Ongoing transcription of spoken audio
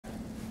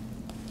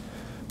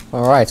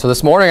All right, so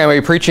this morning I'm going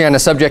to be preaching on the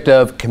subject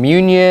of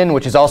communion,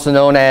 which is also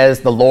known as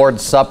the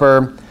Lord's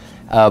Supper.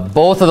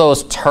 Both of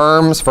those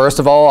terms, first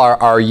of all,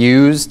 are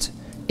used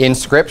in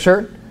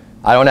Scripture.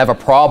 I don't have a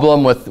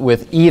problem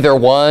with either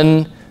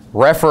one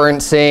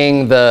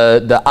referencing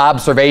the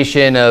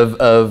observation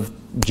of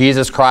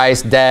Jesus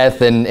Christ's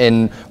death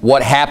and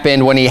what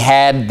happened when he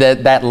had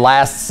that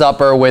Last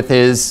Supper with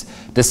his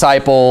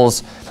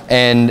disciples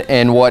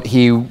and what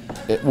he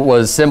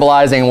was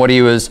symbolizing, what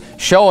he was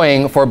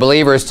showing for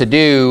believers to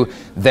do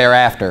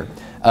thereafter.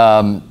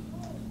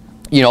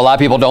 You know, a lot of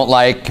people don't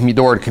like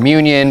the word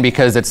communion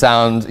because it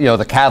sounds, you know,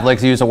 the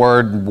Catholics use the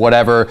word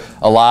whatever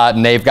a lot,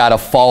 and they've got a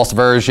false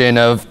version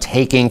of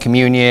taking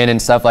communion and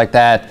stuff like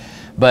that.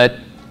 But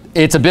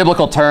it's a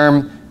biblical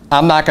term.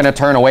 I'm not going to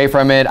turn away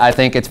from it. I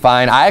think it's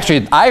fine. I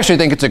actually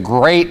think it's a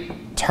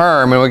great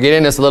term, and we'll get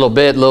into this a little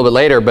bit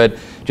later, but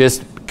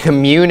just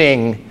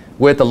communing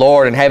with the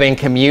Lord and having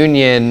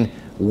communion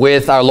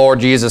with our Lord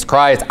Jesus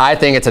Christ, I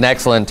think it's an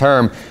excellent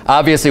term.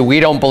 Obviously, we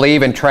don't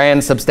believe in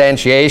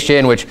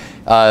transubstantiation, which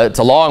it's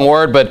a long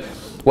word, but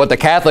what the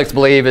Catholics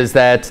believe is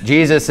that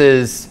Jesus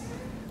is,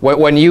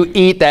 when you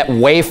eat that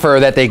wafer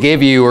that they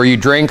give you or you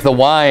drink the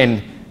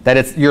wine,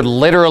 that you're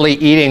literally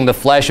eating the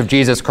flesh of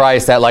Jesus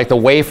Christ, that like the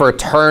wafer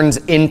turns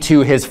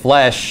into his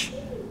flesh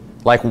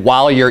like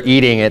while you're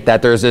eating it,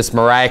 that there's this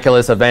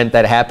miraculous event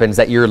that happens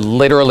that you're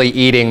literally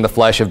eating the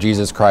flesh of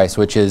Jesus Christ,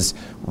 which is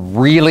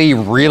really,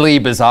 really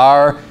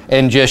bizarre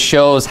and just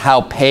shows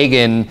how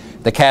pagan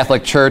the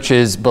Catholic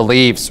Church's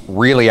beliefs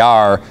really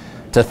are,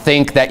 to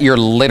think that you're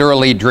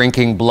literally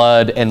drinking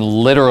blood and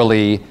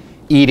literally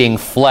eating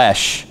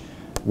flesh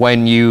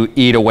when you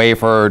eat a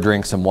wafer or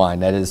drink some wine.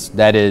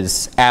 That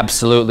is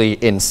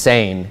absolutely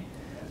insane.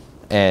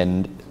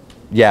 And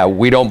yeah,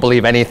 we don't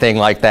believe anything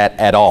like that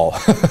at all.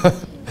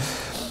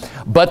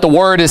 But the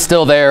word is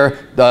still there,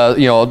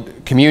 you know,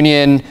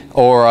 communion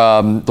or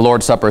the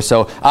Lord's Supper.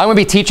 So I'm going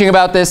to be teaching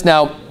about this.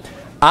 Now,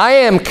 I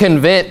am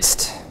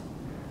convinced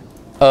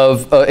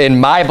of, in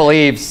my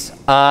beliefs,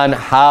 on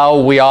how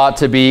we ought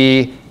to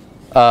be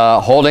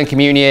holding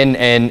communion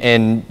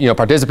and you know,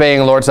 participating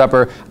in the Lord's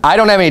Supper. I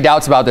don't have any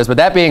doubts about this. But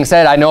that being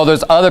said, I know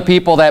there's other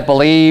people that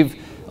believe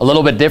a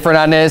little bit different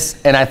on this,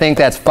 and I think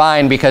that's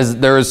fine, because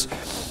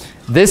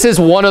this is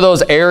one of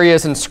those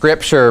areas in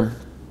Scripture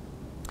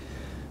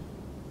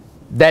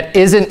that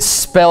isn't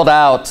spelled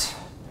out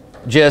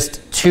just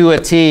to a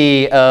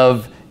T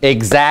of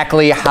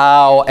exactly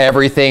how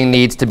everything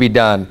needs to be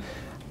done.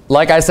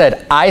 Like I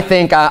said, I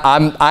think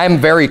I'm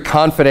very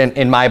confident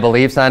in my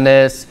beliefs on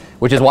this,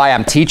 which is why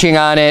I'm teaching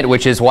on it,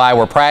 which is why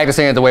we're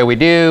practicing it the way we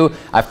do.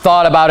 I've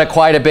thought about it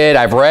quite a bit.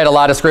 I've read a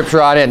lot of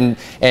Scripture on it,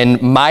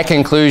 and my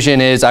conclusion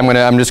is I'm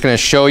just going to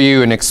show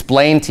you and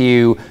explain to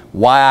you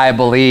why I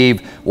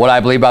believe what I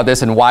believe about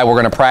this and why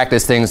we're going to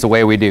practice things the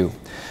way we do.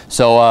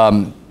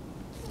 So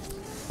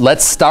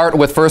let's start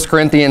with 1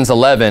 Corinthians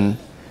 11,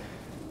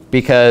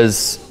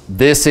 because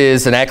this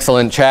is an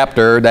excellent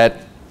chapter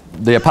that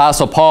the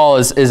Apostle Paul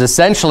is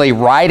essentially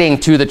writing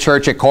to the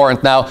church at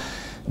Corinth. Now,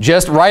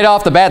 just right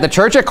off the bat, the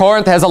church at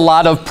Corinth has a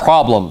lot of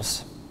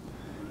problems.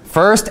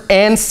 1st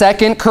and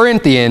 2nd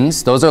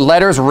Corinthians, those are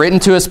letters written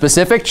to a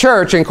specific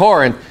church in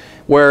Corinth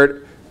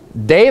where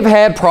they've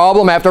had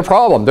problem after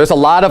problem. There's a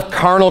lot of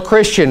carnal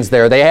Christians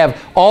there. They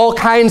have all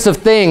kinds of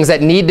things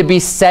that need to be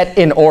set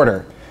in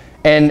order.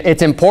 And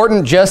it's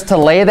important just to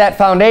lay that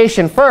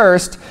foundation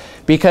first,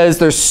 because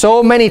there's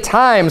so many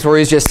times where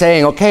he's just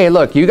saying, okay,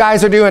 look, you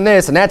guys are doing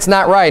this and that's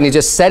not right. And he's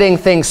just setting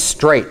things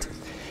straight.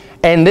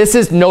 And this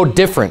is no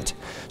different.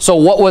 So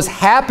what was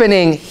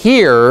happening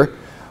here,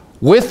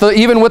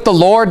 even with the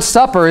Lord's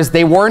Supper, is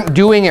they weren't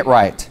doing it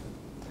right.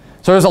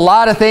 So there's a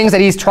lot of things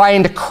that he's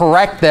trying to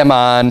correct them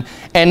on.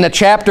 And the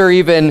chapter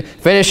even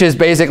finishes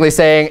basically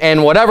saying,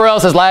 and whatever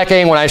else is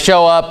lacking when I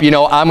show up, you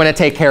know, I'm going to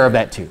take care of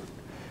that too.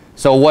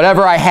 So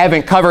whatever I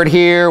haven't covered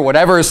here,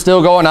 whatever is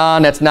still going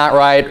on that's not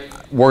right,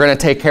 we're going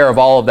to take care of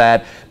all of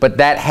that. But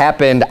that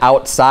happened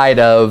outside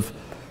of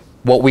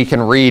what we can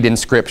read in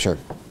Scripture.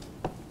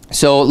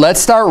 So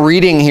let's start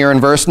reading here in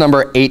verse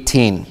number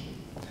 18.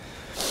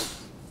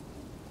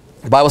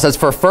 The Bible says,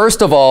 "For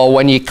first of all,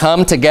 when ye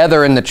come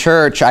together in the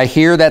church, I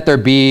hear that there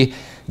be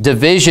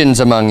divisions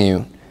among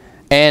you,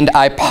 and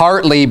I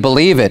partly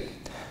believe it.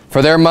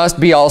 For there must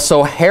be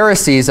also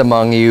heresies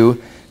among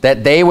you,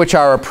 that they which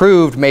are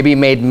approved may be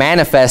made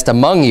manifest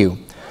among you.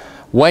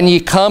 When ye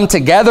come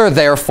together,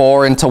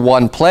 therefore, into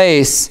one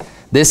place,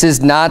 this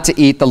is not to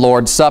eat the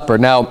Lord's Supper."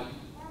 Now,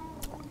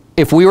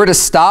 if we were to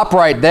stop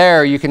right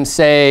there, you can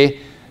say,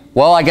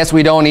 well, I guess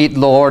we don't eat the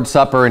Lord's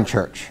Supper in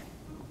church.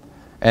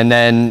 And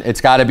then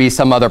it's got to be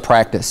some other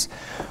practice.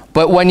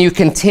 But when you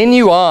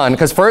continue on,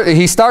 because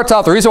he starts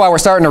off, the reason why we're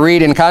starting to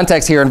read in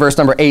context here in verse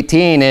number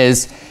 18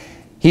 is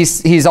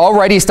he's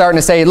already starting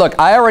to say, look,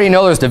 I already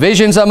know there's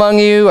divisions among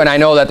you, and I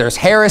know that there's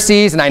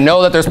heresies, and I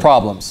know that there's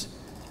problems.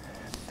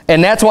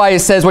 And that's why he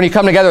says when you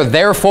come together,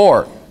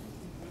 therefore.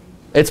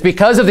 It's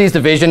because of these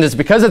divisions, it's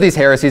because of these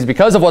heresies,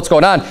 because of what's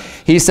going on.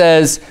 He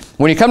says,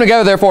 when you come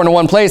together, therefore, into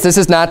one place, this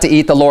is not to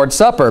eat the Lord's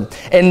Supper.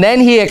 And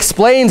then he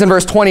explains in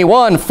verse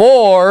 21,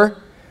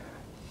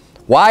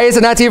 why is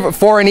it not to eat?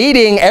 For in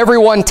eating,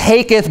 everyone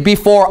taketh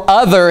before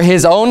other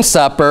his own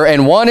supper,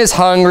 and one is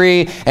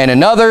hungry, and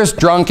another's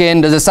drunken.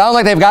 Does it sound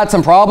like they've got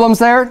some problems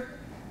there?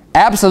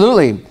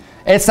 Absolutely.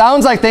 It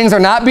sounds like things are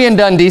not being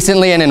done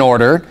decently and in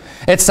order.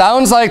 It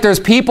sounds like there's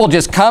people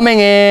just coming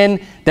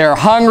in, they're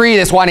hungry,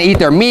 they just want to eat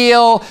their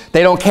meal,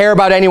 they don't care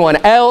about anyone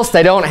else,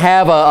 they don't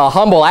have a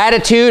humble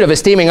attitude of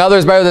esteeming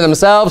others better than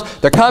themselves.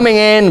 They're coming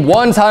in,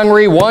 one's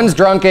hungry, one's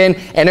drunken,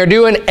 and they're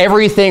doing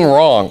everything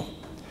wrong.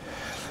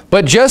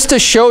 But just to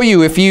show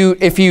you, if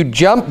you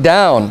jump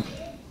down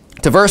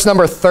to verse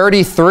number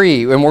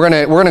 33, and we're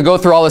gonna go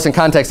through all this in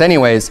context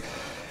anyways,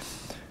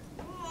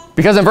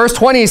 because in verse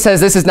 20 he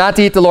says this is not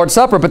to eat the Lord's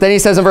Supper, but then he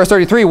says in verse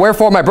 33,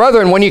 wherefore, my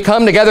brethren, when you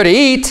come together to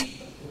eat,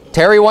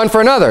 tarry one for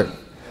another.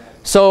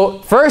 So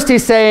first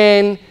he's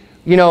saying,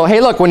 you know, hey,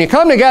 look, when you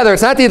come together,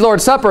 it's not to eat the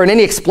Lord's Supper, and then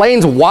he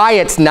explains why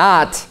it's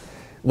not,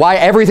 why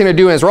everything they're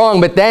doing is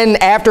wrong. But then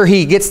after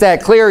he gets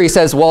that clear, he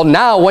says, well,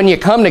 now when you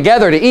come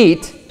together to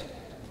eat,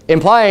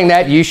 implying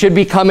that you should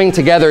be coming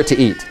together to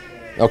eat,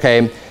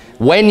 okay?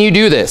 When you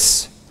do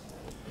this,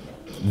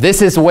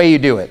 this is the way you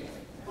do it.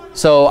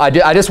 So I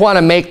just want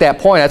to make that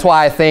point. That's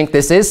why I think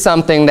this is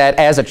something that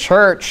as a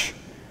church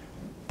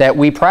that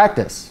we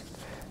practice.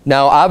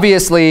 Now,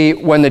 obviously,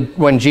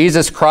 when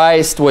Jesus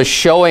Christ was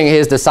showing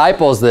his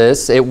disciples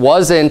this, it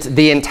wasn't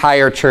the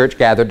entire church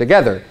gathered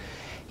together.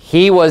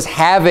 He was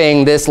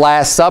having this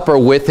Last Supper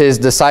with his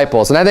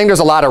disciples. And I think there's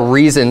a lot of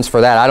reasons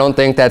for that. I don't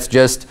think that's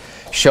just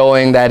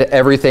showing that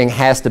everything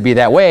has to be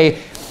that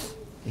way.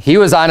 He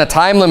was on a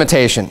time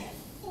limitation.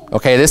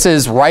 Okay, this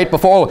is right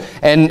before,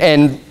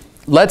 and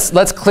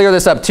let's clear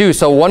this up too.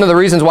 So one of the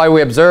reasons why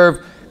we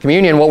observe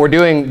communion, what we're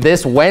doing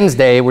this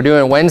Wednesday, we're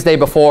doing Wednesday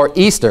before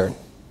Easter,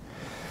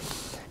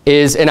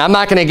 is, and I'm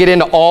not going to get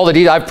into all the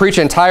details. I've preached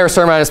an entire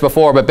sermon on this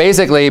before, but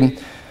basically,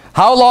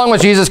 how long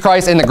was Jesus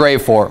Christ in the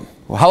grave for?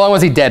 How long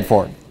was he dead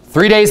for?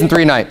 3 days and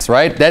 3 nights,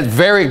 right? That's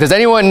very, does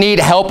anyone need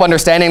help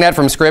understanding that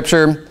from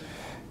Scripture?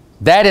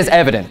 That is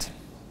evident.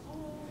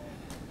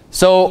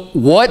 So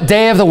what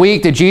day of the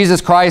week did Jesus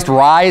Christ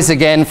rise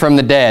again from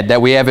the dead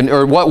that we haven't,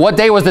 or what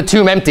day was the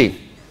tomb empty?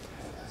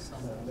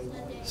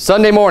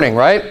 Sunday morning,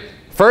 right?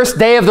 First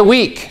day of the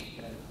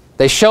week.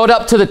 They showed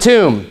up to the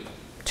tomb.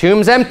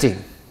 Tomb's empty.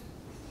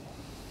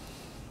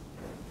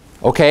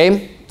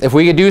 Okay, if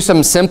we could do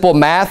some simple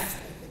math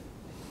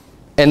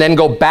and then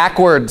go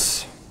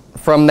backwards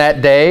from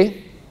that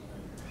day.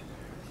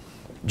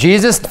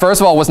 Jesus,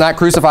 first of all, was not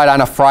crucified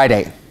on a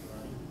Friday.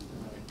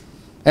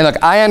 And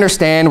look, I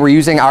understand we're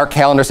using our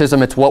calendar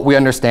system. It's what we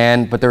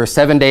understand. But there were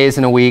 7 days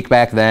in a week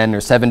back then.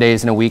 There's 7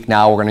 days in a week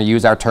now. We're going to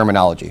use our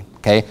terminology.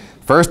 Okay?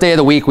 First day of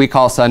the week we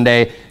call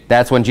Sunday.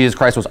 That's when Jesus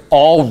Christ was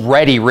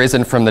already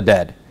risen from the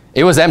dead.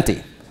 It was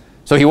empty.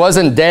 So he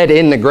wasn't dead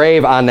in the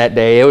grave on that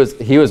day.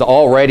 He was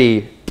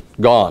already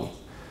gone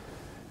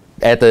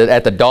at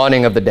the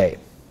dawning of the day.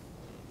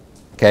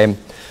 Okay?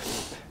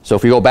 So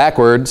if we go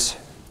backwards,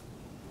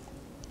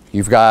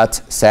 you've got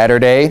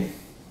Saturday,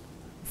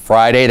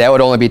 Friday, that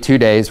would only be 2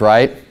 days,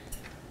 right?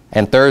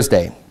 And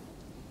Thursday.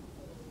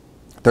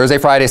 Thursday,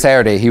 Friday,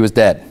 Saturday, he was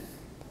dead.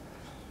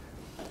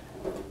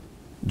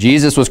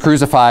 Jesus was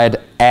crucified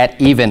at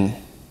even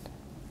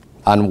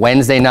on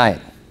Wednesday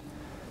night.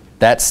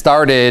 That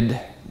started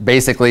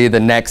basically the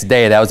next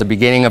day. That was the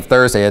beginning of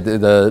Thursday.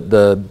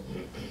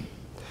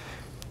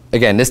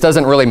 Again, this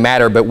doesn't really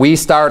matter, but we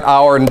start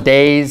our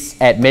days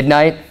at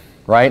midnight,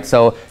 right?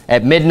 So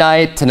at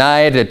midnight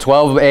tonight at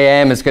 12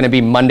 a.m. it's going to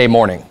be Monday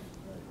morning.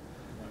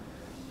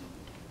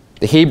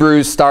 The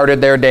Hebrews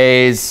started their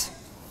days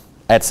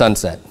at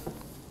sunset,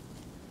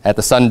 at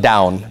the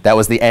sundown. That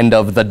was the end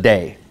of the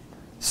day,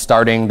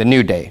 starting the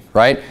new day,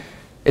 right?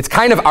 It's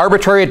kind of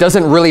arbitrary. It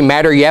doesn't really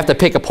matter. You have to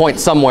pick a point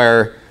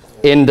somewhere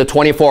in the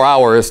 24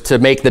 hours to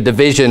make the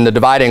division, the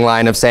dividing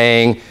line of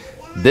saying,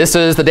 this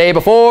is the day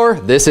before,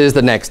 this is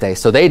the next day.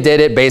 So they did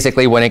it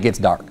basically when it gets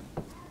dark,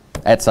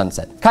 at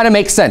sunset. Kind of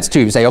makes sense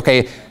too. You say,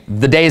 okay,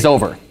 the day's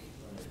over.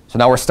 So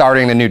now we're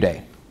starting the new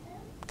day,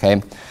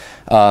 okay?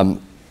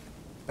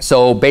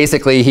 So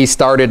basically, he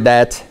started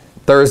that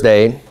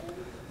Thursday,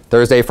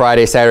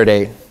 Friday,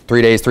 Saturday,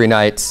 3 days, 3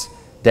 nights,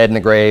 dead in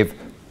the grave,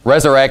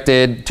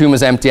 resurrected, tomb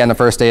was empty on the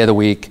first day of the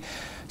week.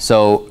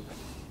 So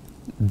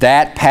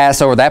that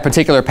Passover, that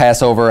particular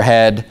Passover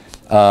had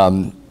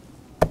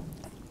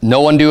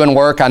no one doing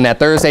work on that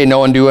Thursday, no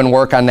one doing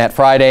work on that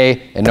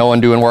Friday, and no one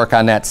doing work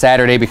on that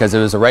Saturday because it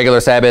was a regular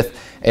Sabbath.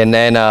 And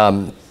then,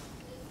 of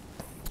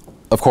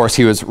course,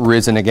 he was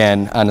risen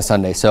again on a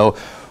Sunday. So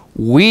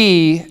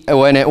we,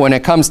 when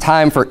it comes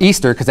time for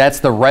Easter, because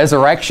that's the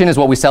resurrection is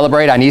what we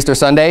celebrate on Easter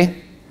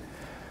Sunday,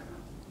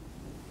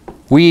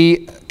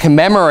 we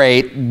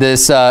commemorate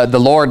this, the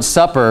Lord's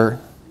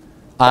Supper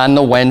on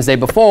the Wednesday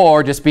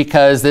before, just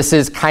because this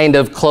is kind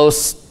of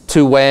close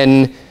to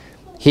when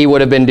he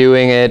would have been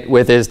doing it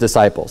with his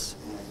disciples.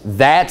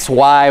 That's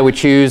why we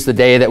choose the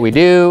day that we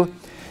do.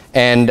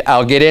 And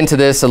I'll get into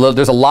this a little.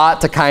 There's a lot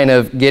to kind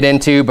of get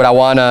into, but I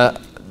want to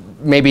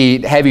maybe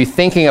have you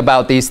thinking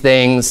about these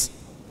things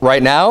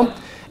right now,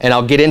 and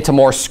I'll get into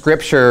more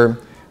scripture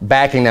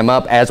backing them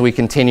up as we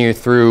continue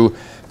through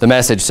the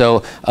message.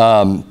 So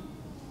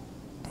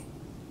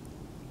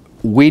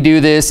we do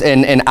this,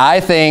 and I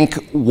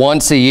think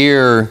once a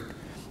year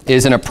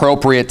is an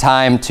appropriate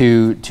time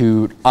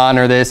to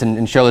honor this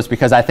and show this,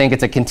 because I think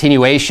it's a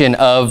continuation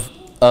of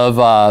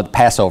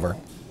Passover.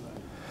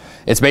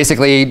 It's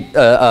basically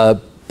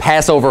a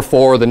Passover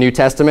for the New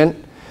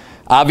Testament.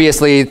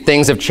 Obviously,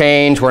 things have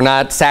changed. We're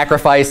not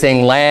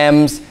sacrificing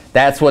lambs.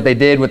 That's what they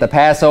did with the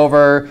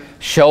Passover,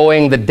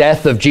 showing the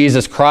death of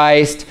Jesus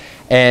Christ.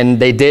 And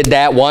they did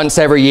that once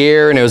every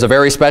year, and it was a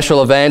very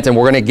special event. And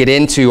we're going to get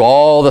into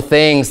all the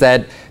things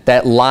that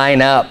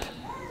line up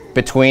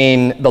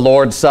between the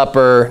Lord's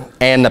Supper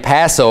and the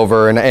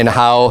Passover, and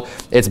how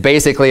it's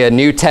basically a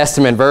New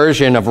Testament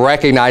version of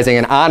recognizing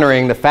and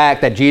honoring the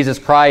fact that Jesus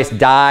Christ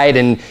died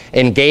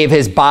and gave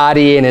his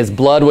body and his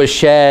blood was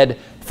shed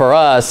for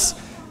us,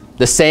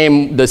 the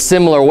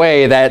similar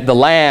way that the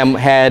lamb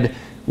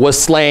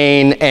was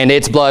slain and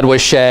its blood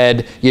was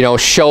shed,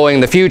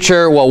 showing the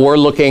future. Well, we're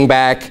looking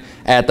back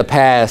at the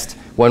past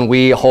when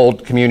we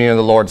hold communion of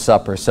the Lord's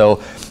Supper.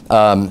 So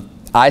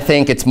I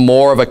think it's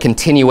more of a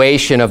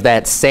continuation of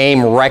that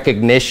same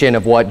recognition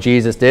of what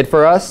Jesus did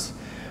for us,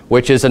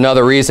 which is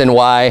another reason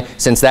why,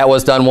 since that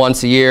was done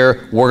once a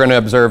year, we're going to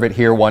observe it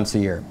here once a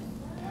year.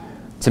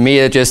 To me,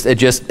 it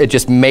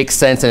just makes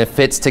sense, and it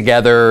fits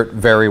together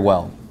very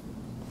well.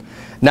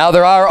 Now,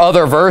 there are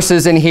other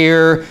verses in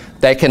here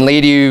that can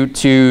lead you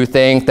to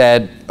think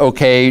that,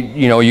 okay,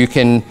 you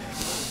can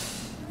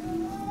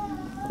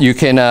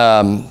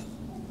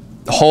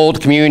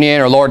hold communion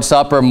or Lord's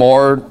Supper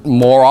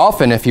more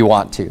often if you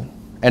want to.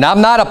 And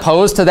I'm not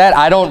opposed to that.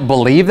 I don't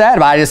believe that,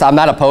 but I'm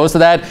not opposed to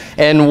that.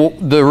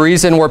 And the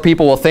reason where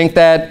people will think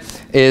that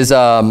is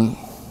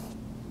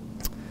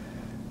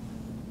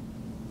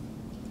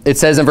it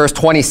says in verse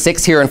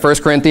 26 here in 1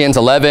 Corinthians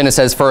 11, it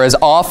says, "For as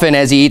often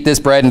as you eat this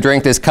bread and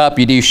drink this cup,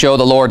 you do show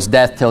the Lord's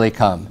death till he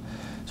come."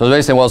 So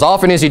they're saying, well, as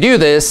often as you do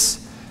this,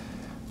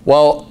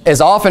 well,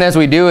 as often as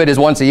we do it is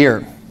once a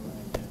year.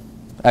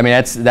 I mean,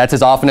 that's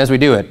as often as we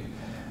do it.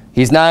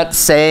 He's not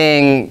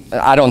saying,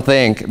 I don't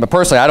think, but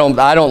personally,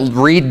 I don't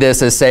read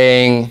this as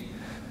saying,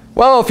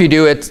 well, if you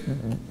do it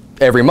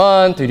every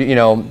month,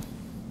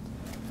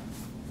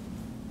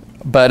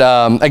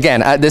 But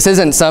again, this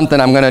isn't something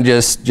I'm going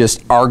to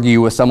just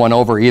argue with someone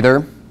over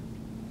either.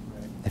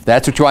 If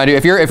that's what you want to do,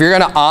 if you're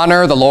going to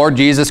honor the Lord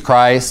Jesus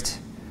Christ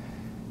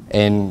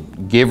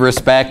and give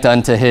respect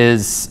unto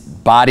his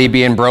body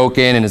being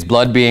broken and his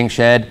blood being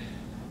shed,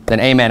 then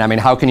amen. I mean,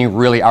 how can you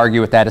really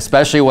argue with that,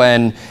 especially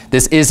when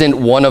this isn't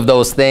one of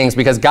those things?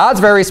 Because God's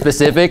very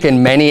specific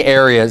in many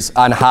areas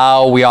on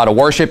how we ought to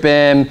worship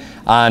him,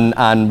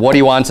 on what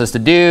he wants us to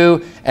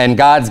do. And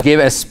God's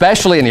given,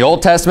 especially in the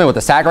Old Testament with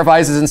the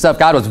sacrifices and stuff,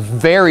 God was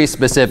very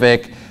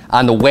specific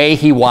on the way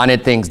he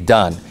wanted things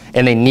done.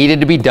 And they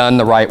needed to be done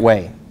the right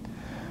way.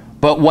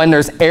 But when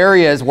there's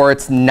areas where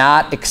it's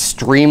not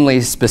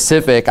extremely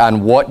specific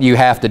on what you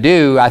have to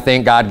do, I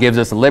think God gives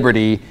us a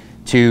liberty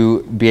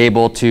to be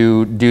able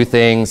to do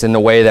things in the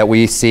way that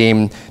we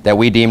deem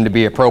to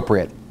be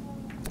appropriate.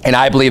 And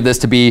I believe this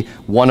to be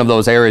one of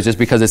those areas just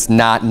because it's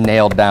not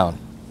nailed down.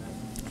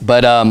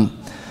 But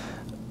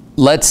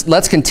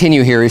let's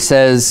continue here. He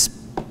says,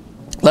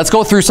 let's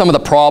go through some of the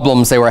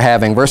problems they were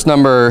having. Verse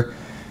number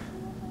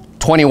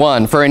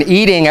 21, "For in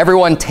eating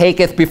everyone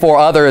taketh before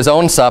other his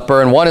own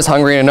supper, and one is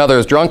hungry and another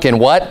is drunken.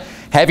 What?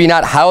 Have ye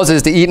not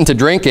houses to eat and to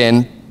drink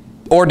in?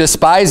 Or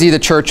despise ye the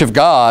church of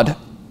God,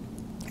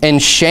 and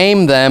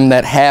shame them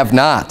that have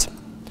not?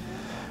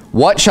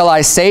 What shall I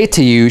say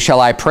to you?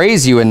 Shall I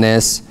praise you in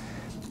this?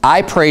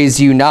 I praise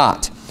you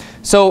not."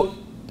 So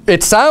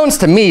it sounds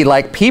to me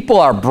like people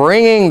are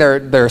bringing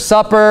their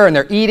supper and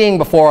they're eating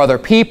before other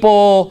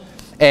people.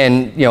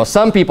 And,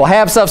 some people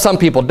have stuff, some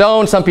people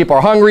don't. Some people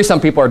are hungry, some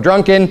people are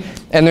drunken.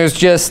 And there's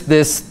just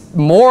this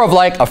more of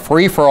like a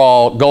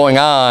free-for-all going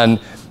on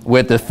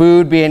with the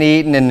food being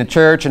eaten in the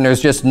church, and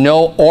there's just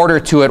no order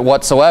to it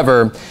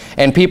whatsoever.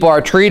 And people are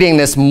treating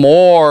this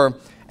more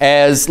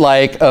as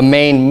like a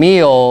main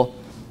meal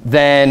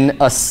than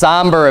a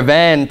somber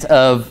event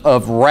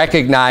of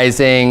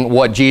recognizing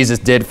what Jesus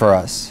did for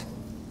us.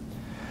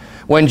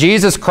 When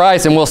Jesus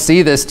Christ, and we'll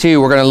see this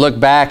too, we're going to look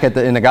back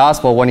in the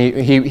gospel, when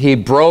he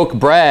broke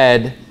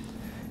bread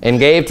and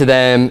gave to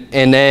them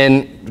and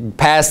then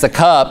passed the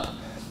cup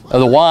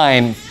of the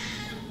wine,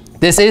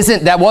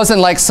 that wasn't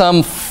like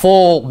some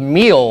full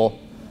meal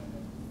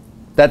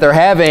that they're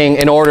having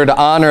in order to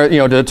honor,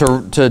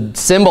 to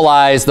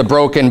symbolize the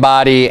broken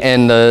body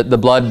and the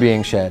blood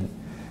being shed.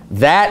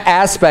 That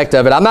aspect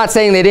of it, I'm not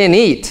saying they didn't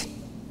eat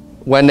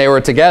when they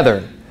were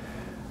together,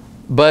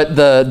 but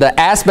the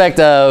aspect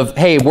of,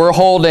 hey,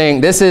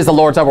 this is the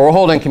Lord's Supper, we're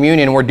holding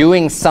communion, we're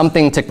doing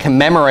something to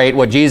commemorate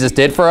what Jesus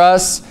did for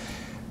us,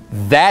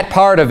 that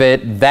part of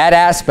it, that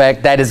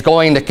aspect that is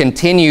going to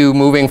continue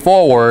moving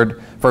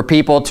forward for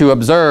people to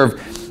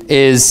observe,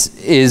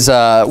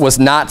 was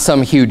not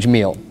some huge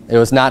meal. It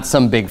was not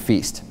some big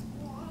feast.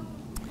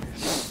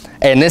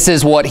 And this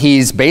is what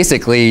he's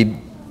basically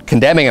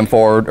condemning him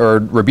for, or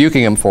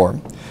rebuking him for.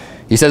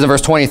 He says in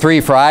verse 23,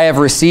 "For I have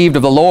received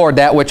of the Lord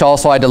that which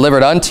also I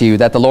delivered unto you,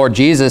 that the Lord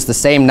Jesus, the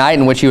same night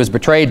in which he was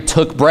betrayed,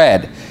 took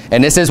bread."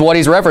 And this is what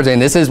he's referencing.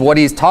 This is what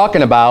he's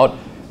talking about.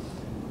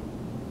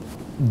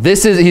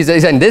 He's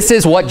saying this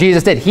is what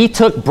Jesus did. He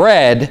took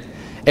bread,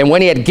 and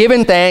when he had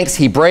given thanks,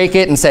 he brake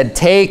it and said,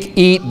 "Take,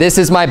 eat, this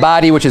is my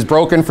body which is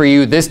broken for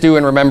you. This do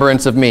in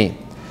remembrance of me."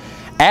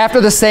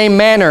 After the same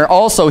manner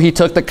also he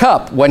took the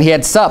cup when he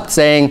had supped,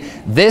 saying,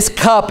 "This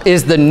cup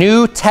is the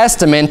New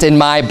Testament in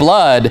my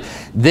blood.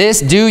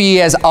 This do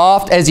ye as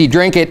oft as ye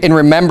drink it in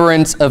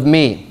remembrance of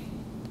me."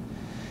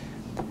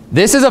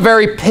 This is a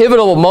very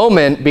pivotal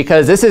moment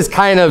because this is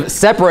kind of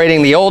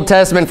separating the Old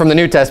Testament from the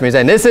New Testament. He's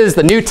saying, this is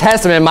the New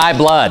Testament in my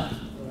blood,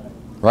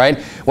 right?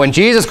 When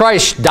Jesus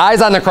Christ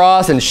dies on the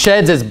cross and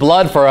sheds his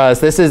blood for us,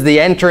 this is the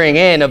entering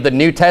in of the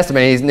New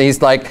Testament.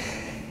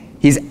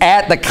 He's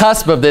at the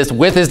cusp of this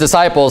with his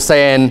disciples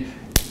saying,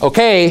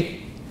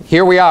 okay,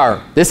 here we are.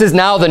 This is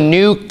now the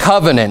new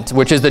covenant,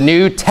 which is the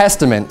New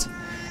Testament.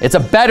 It's a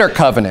better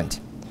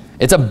covenant.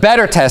 It's a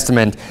better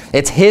testament.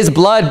 It's his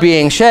blood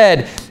being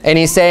shed. And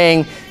he's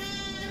saying,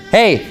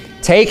 hey,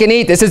 take and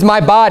eat. This is my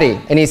body.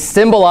 And he's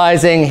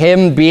symbolizing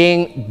him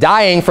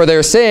dying for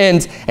their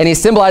sins. And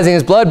he's symbolizing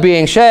his blood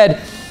being shed.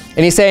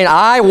 And he's saying,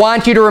 I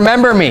want you to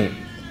remember me.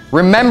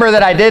 Remember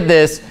that I did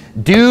this.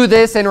 Do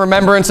this in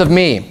remembrance of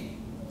me.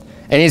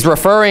 And he's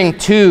referring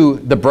to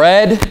the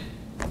bread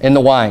and the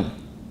wine.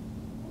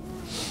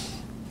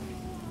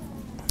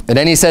 And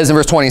then he says in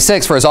verse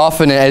 26, "For as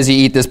often as ye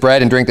eat this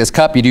bread and drink this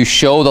cup, you do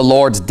show the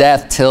Lord's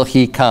death till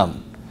he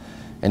come."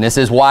 And this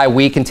is why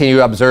we continue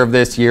to observe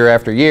this year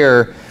after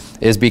year,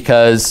 is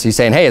because he's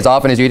saying, hey, as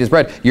often as you eat this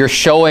bread, you're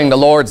showing the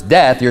Lord's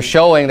death. You're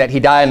showing that he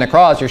died on the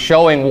cross. You're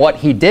showing what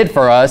he did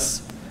for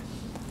us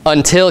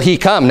until he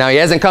come. Now, he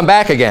hasn't come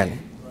back again.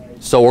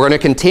 So we're going to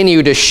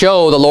continue to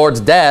show the Lord's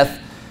death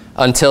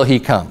until he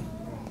come.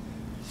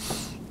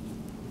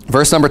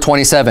 Verse number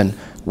 27,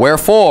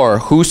 "Wherefore,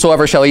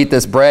 whosoever shall eat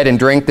this bread and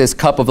drink this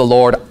cup of the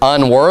Lord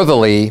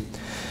unworthily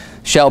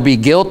shall be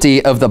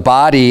guilty of the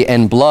body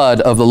and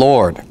blood of the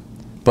Lord.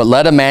 But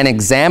let a man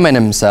examine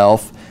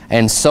himself,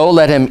 and so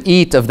let him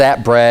eat of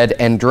that bread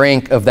and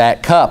drink of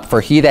that cup.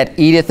 For he that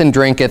eateth and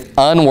drinketh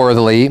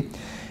unworthily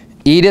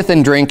eateth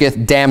and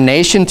drinketh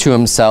damnation to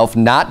himself,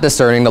 not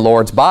discerning the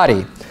Lord's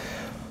body.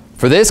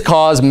 For this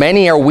cause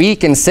many are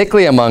weak and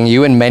sickly among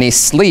you, and many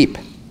sleep.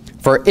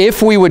 For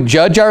if we would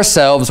judge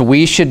ourselves,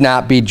 we should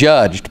not be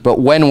judged. But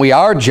when we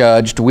are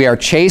judged, we are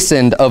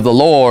chastened of the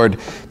Lord,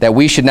 that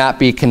we should not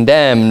be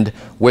condemned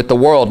with the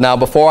world." Now,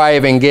 before I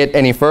even get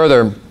any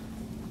further,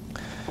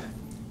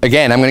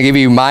 again, I'm going to give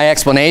you my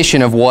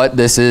explanation of what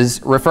this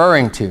is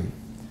referring to.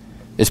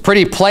 It's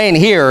pretty plain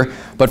here,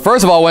 but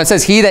first of all, when it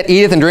says, "He that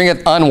eateth and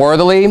drinketh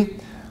unworthily,"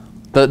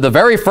 the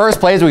very first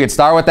place we could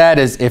start with that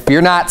is, if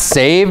you're not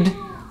saved,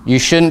 you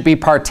shouldn't be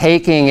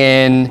partaking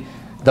in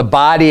the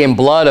body and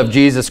blood of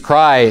Jesus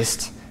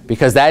Christ,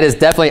 because that is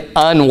definitely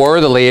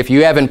unworthily. If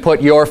you haven't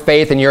put your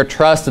faith and your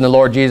trust in the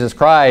Lord Jesus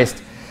Christ,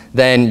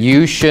 then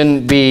you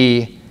shouldn't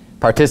be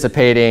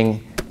participating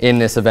in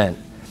this event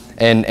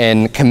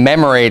and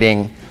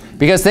commemorating.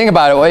 Because think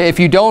about it, if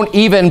you don't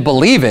even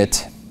believe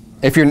it,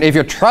 if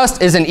your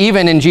trust isn't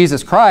even in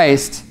Jesus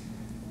Christ,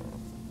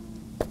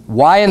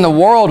 why in the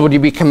world would you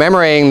be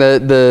commemorating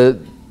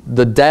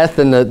the death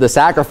and the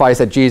sacrifice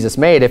that Jesus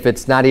made if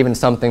it's not even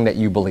something that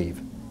you believe,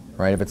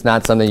 right? If it's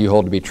not something you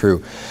hold to be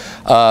true.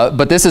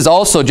 But this is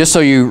also, just so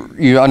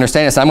you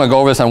understand this, I'm going to go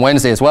over this on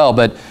Wednesday as well,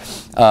 but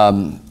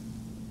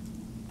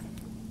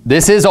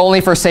this is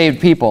only for saved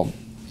people.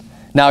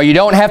 Now, you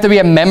don't have to be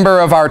a member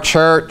of our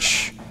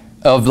church,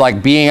 of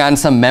like being on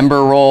some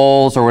member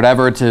rolls or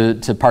whatever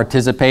to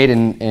participate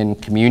in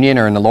communion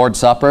or in the Lord's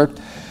Supper.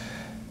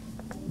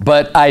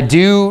 But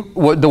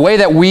the way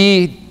that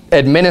we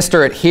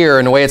administer it here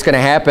and the way it's going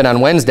to happen on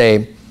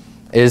Wednesday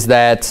is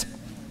that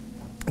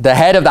the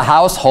head of the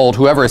household,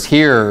 whoever is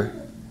here,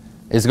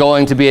 is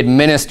going to be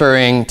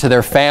administering to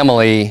their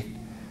family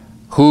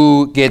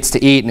who gets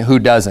to eat and who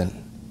doesn't.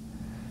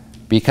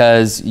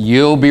 Because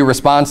you'll be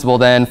responsible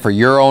then for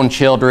your own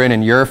children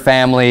and your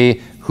family,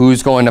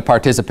 who's going to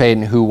participate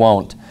and who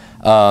won't.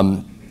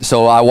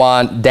 So I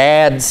want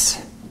dads,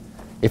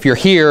 if you're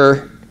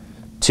here,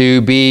 to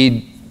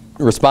be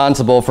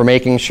responsible for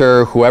making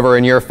sure whoever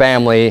in your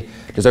family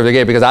deserves to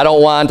get it, because I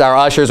don't want our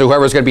ushers or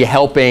whoever's going to be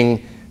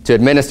helping to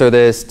administer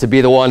this to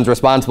be the ones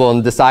responsible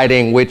in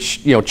deciding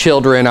which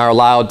children are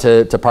allowed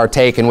to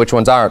partake and which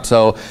ones aren't.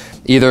 So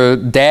either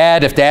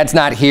dad, if dad's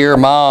not here,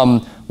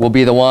 mom will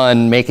be the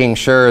one making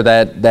sure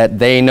that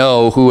they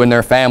know who in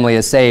their family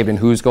is saved and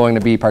who's going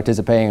to be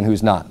participating and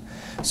who's not.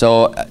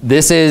 So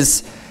this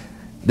is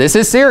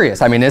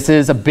serious. I mean, this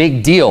is a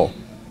big deal.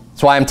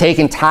 That's why I'm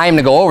taking time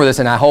to go over this,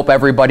 and I hope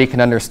everybody can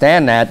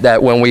understand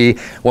that when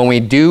we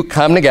do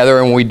come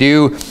together and we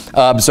do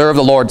observe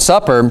the Lord's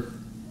Supper,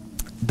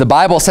 the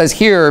Bible says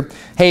here,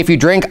 hey, if you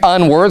drink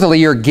unworthily,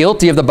 you're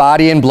guilty of the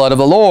body and blood of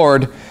the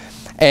Lord.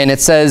 And it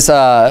says,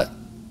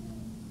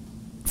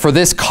 for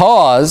this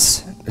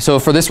cause, so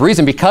for this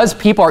reason, because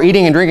people are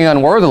eating and drinking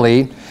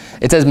unworthily,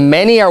 it says,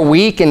 many are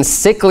weak and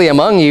sickly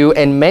among you,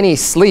 and many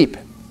sleep.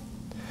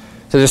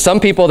 So there's some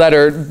people that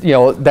are,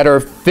 that are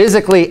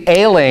physically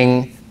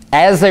ailing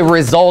as a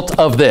result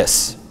of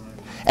this.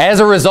 As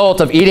a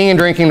result of eating and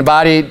drinking the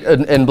body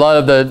and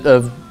blood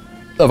of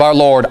our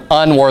Lord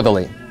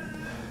unworthily.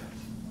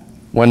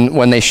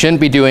 When they shouldn't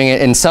be doing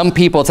it. And some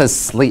people, it says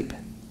sleep.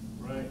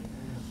 Right.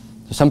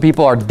 So some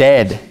people are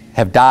dead,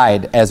 have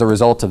died as a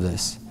result of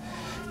this.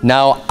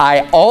 Now,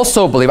 I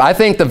also believe, I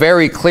think the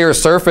very clear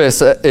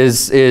surface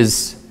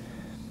is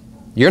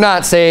you're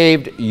not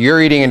saved,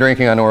 you're eating and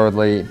drinking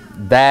unworthily.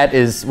 That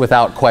is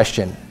without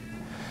question.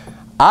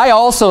 I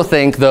also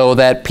think, though,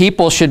 that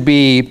people should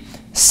be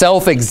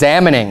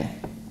self-examining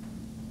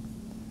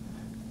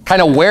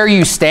kind of where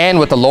you stand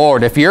with the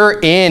Lord. If you're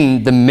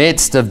in the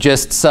midst of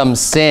just some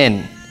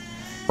sin,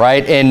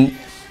 right? And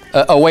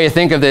a way to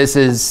think of this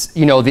is,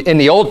 in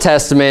the Old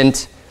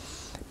Testament,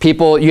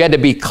 people, you had to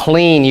be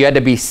clean, you had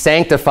to be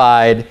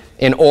sanctified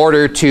in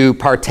order to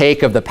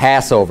partake of the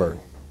Passover,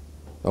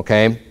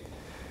 okay?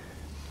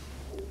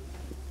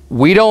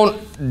 We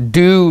don't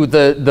do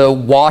the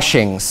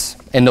washings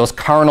and those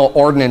carnal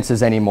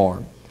ordinances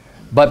anymore.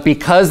 But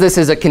because this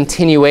is a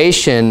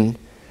continuation,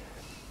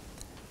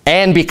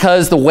 and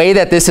because the way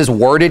that this is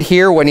worded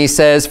here, when he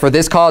says, for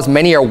this cause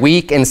many are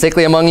weak and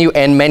sickly among you,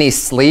 and many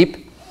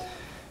sleep,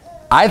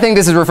 I think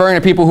this is referring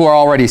to people who are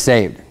already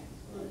saved.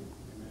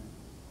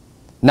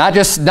 I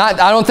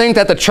don't think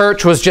that the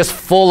church was just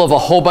full of a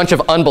whole bunch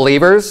of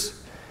unbelievers,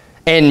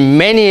 and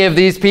many of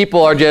these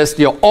people are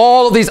just,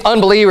 all of these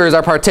unbelievers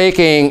are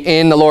partaking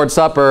in the Lord's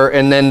Supper,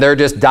 and then they're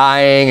just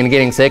dying and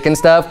getting sick and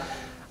stuff.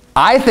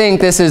 I think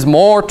this is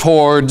more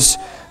towards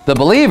the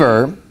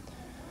believer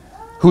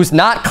who's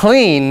not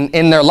clean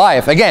in their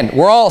life. Again,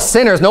 we're all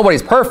sinners,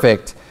 nobody's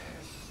perfect,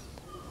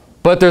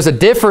 but there's a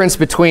difference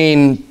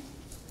between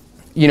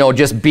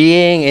just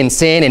being in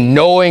sin and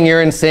knowing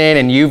you're in sin,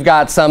 and you've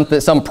got some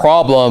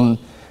problem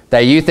that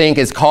you think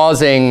is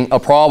causing a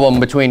problem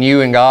between you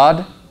and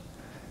God,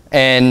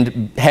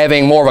 and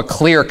having more of a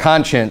clear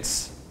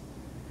conscience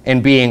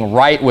and being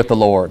right with the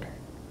Lord,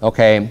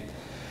 okay?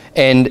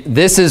 And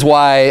this is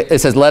why it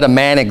says, let a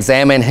man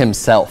examine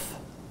himself.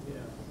 Yeah.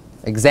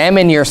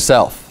 Examine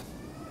yourself.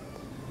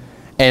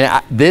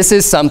 And this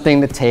is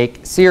something to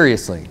take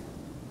seriously.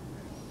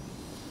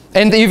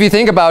 And if you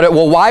think about it,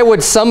 well, why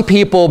would some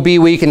people be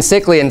weak and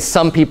sickly and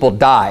some people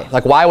die?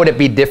 Like, why would it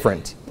be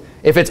different?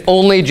 If it's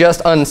only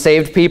just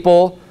unsaved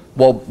people,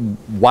 well,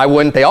 why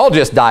wouldn't they all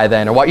just die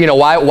then? Or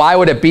why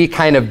would it be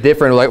kind of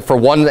different, like, for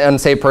one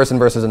unsaved person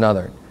versus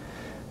another?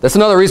 That's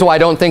another reason why I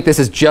don't think this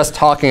is just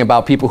talking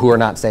about people who are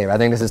not saved. I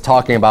think this is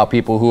talking about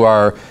people who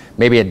are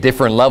maybe at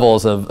different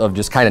levels of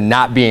just kind of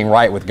not being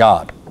right with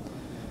God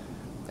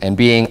and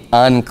being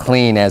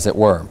unclean, as it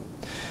were.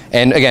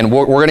 And again,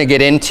 we're going to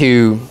get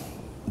into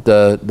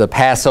the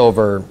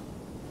Passover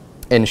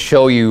and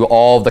show you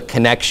all the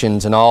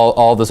connections and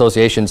all the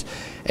associations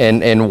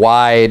and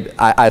why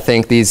I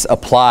think these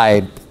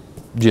apply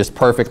just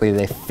perfectly.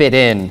 They fit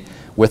in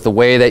with the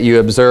way that you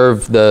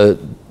observe the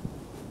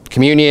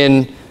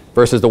communion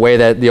versus the way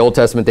that the Old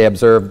Testament they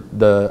observed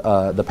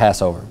the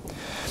Passover.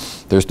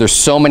 There's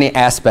so many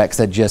aspects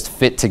that just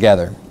fit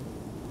together.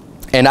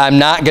 And I'm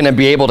not going to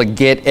be able to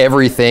get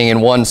everything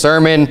in one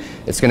sermon.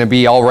 It's going to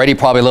be already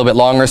probably a little bit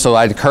longer, so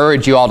I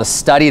encourage you all to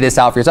study this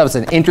out for yourself. It's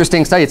an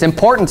interesting study. It's an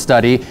important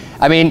study.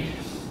 I mean,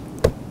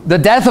 the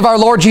death of our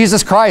Lord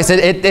Jesus Christ,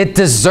 it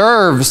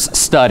deserves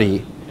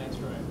study. That's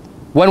right.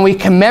 When we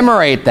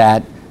commemorate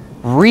that,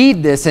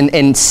 read this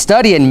and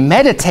study and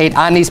meditate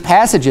on these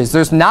passages.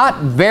 There's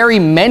not very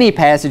many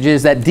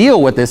passages that deal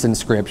with this in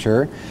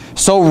Scripture.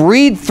 So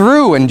read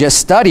through and just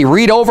study.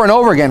 Read over and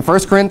over again. 1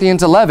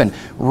 Corinthians 11.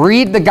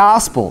 Read the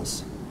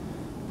Gospels.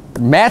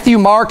 Matthew,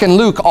 Mark, and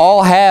Luke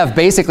all have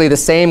basically the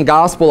same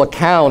gospel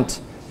account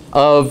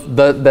of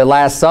the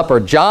Last Supper.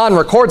 John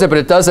records it, but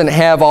it doesn't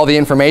have all the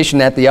information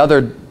that the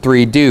other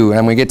three do.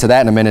 And we get to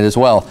that in a minute as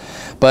well.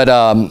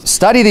 But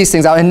study these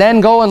things out and then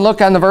go and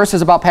look on the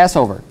verses about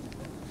Passover.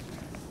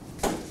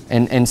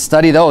 And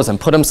study those and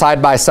put them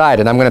side by side.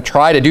 And I'm going to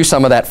try to do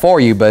some of that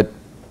for you, but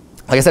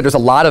like I said, there's a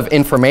lot of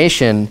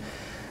information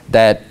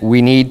that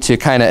we need to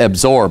kind of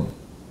absorb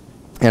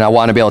and I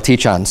want to be able to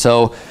teach on.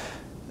 So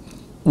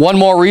one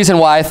more reason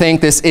why I think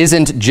this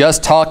isn't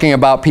just talking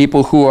about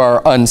people who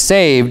are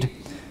unsaved.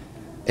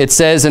 It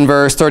says in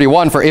verse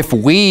 31, for if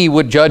we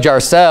would judge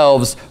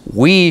ourselves,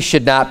 we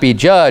should not be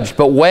judged.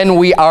 But when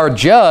we are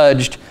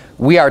judged,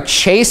 we are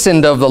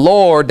chastened of the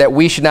Lord, that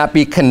we should not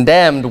be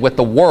condemned with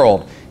the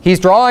world. He's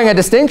drawing a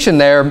distinction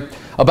there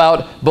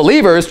about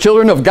believers,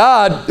 children of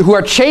God, who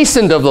are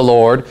chastened of the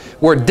Lord.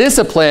 We're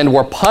disciplined,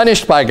 we're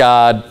punished by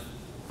God,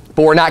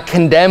 but we're not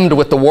condemned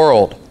with the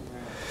world.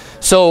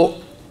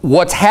 So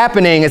what's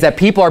happening is that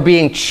people are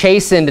being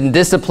chastened and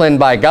disciplined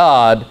by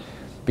God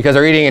because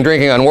they're eating and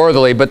drinking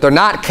unworthily, but they're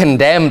not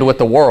condemned with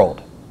the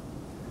world.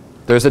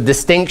 There's a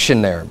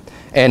distinction there.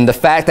 And the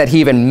fact that he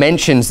even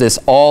mentions this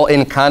all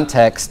in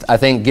context, I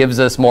think gives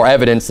us more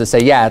evidence to say,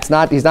 yeah,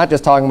 he's not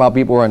just talking about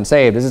people who are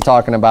unsaved. This is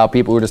talking about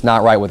people who are just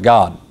not right with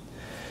God.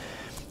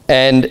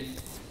 And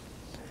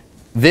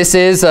this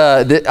is,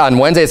 on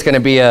Wednesday, it's going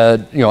to be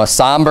a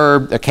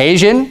somber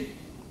occasion.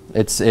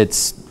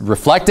 It's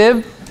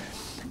reflective.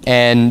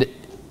 And,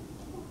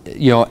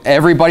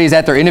 everybody's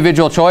at their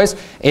individual choice.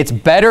 It's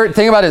better,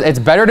 think about it, it's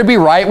better to be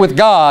right with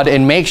God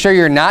and make sure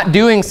you're not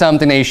doing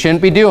something that you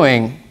shouldn't be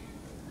doing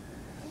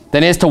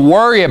than is to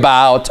worry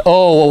about,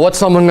 oh, well, what's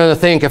someone going to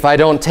think if I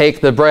don't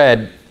take the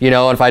bread,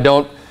 and if I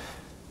don't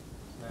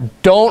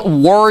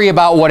worry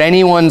about what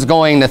anyone's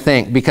going to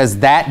think, because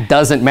that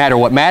doesn't matter.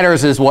 What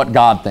matters is what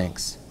God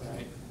thinks.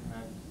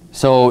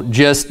 So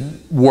just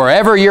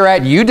wherever you're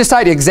at, you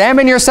decide,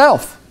 examine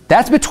yourself.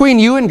 That's between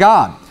you and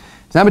God.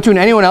 It's not between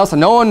anyone else, and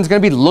no one's going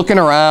to be looking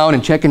around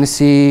and checking to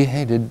see,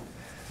 hey,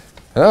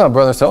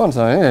 brother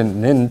so-and-so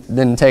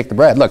didn't take the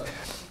bread. Look,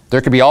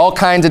 there could be all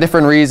kinds of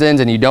different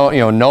reasons, and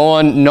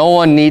no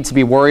one needs to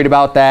be worried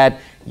about that.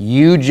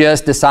 You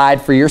just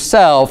decide for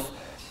yourself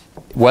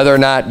whether or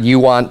not you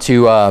want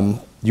to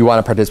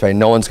participate.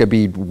 No one's going to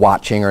be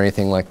watching or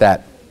anything like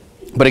that.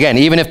 But again,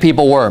 even if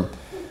people were,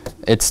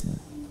 it's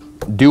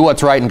do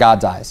what's right in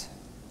God's eyes.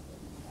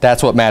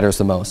 That's what matters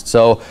the most.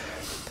 So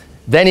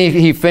then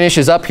he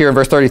finishes up here in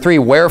verse 33,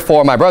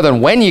 wherefore, my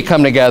brethren, when you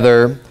come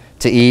together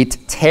to eat,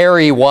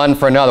 tarry one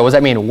for another. What does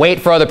that mean? Wait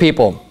for other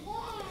people.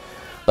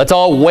 Let's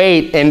all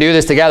wait and do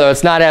this together.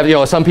 Let's not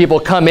have, some people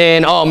come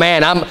in, oh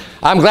man,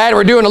 I'm glad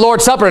we're doing the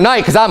Lord's Supper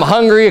tonight because I'm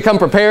hungry, I come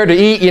prepared to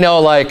eat,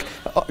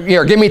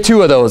 give me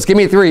 2 of those, give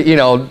me 3,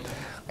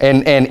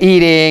 and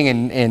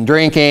eating and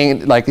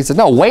drinking. Like he says,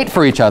 no, wait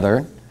for each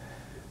other.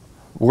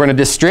 We're going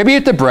to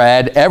distribute the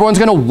bread. Everyone's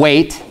going to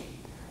wait.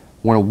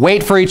 We're going to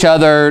wait for each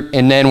other,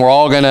 and then we're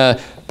all going to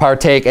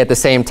partake at the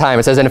same time.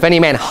 It says, and if any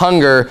man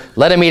hunger,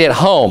 let him eat at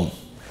home,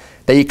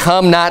 that ye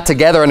come not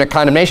together under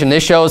condemnation.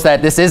 This shows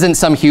that this isn't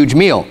some huge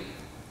meal.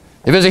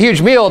 If it was a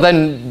huge meal,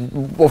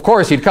 then of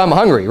course you'd come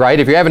hungry, right?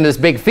 If you're having this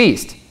big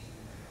feast.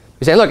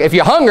 You're saying, look, if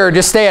you hunger,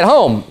 just stay at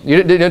home.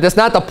 That's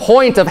not the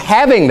point of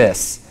having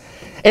this.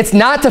 It's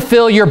not to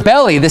fill your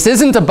belly. This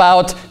isn't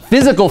about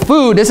physical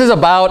food. This is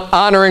about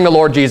honoring the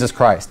Lord Jesus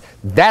Christ.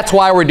 That's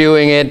why we're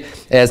doing it.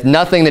 It has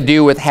nothing to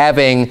do with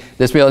having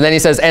this meal. And then he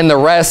says, and the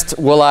rest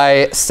will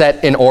I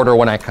set in order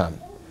when I come.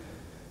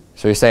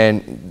 So he's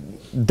saying,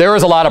 there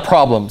is a lot of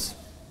problems.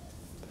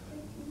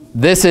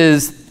 This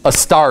is a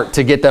start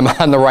to get them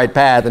on the right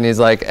path. And he's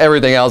like,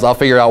 everything else I'll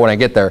figure it out when I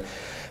get there.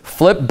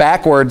 Flip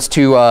backwards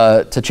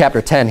to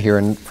chapter 10 here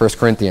in 1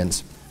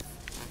 Corinthians.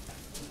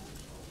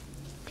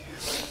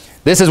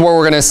 This is where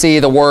we're going to see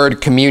the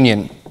word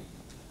communion.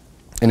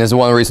 And this is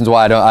one of the reasons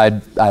why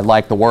I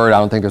like the word. I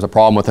don't think there's a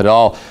problem with it at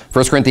all.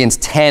 1 Corinthians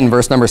 10,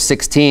 verse number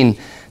 16,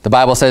 the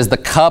Bible says, the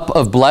cup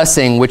of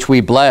blessing which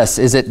we bless,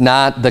 is it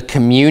not the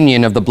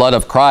communion of the blood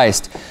of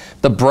Christ?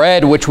 The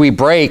bread which we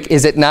break,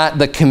 is it not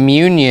the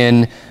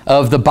communion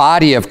of the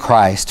body of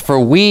Christ? For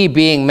we,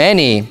 being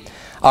many,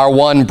 are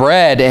one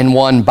bread and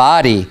one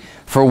body.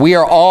 For we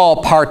are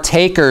all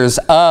partakers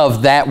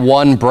of that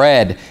one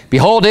bread.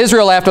 Behold,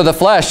 Israel after the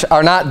flesh,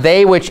 are not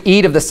they which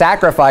eat of the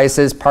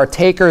sacrifices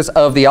partakers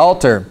of the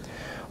altar?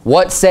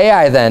 What say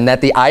I then, that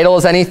the idol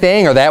is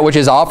anything, or that which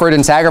is offered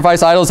in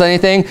sacrifice idol is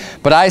anything?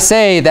 But I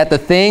say that the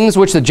things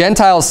which the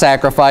Gentiles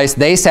sacrifice,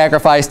 they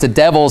sacrifice to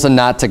devils and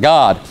not to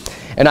God.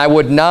 And I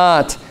would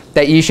not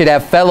that ye should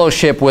have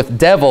fellowship with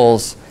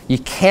devils. You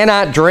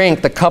cannot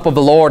drink the cup of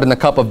the Lord and the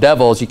cup of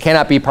devils. You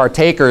cannot be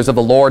partakers of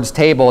the Lord's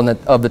table and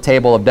of the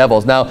table of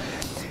devils. Now,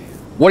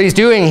 what he's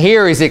doing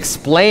here is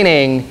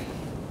explaining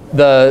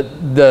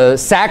the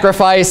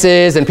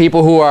sacrifices and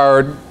people who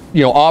are,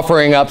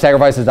 offering up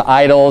sacrifices to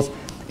idols,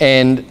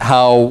 and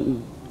how,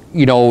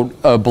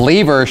 a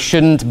believer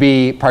shouldn't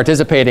be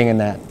participating in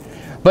that.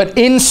 But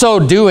in so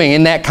doing,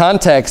 in that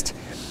context,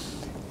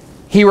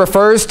 he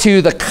refers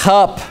to the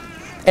cup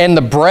and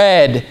the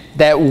bread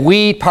that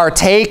we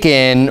partake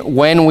in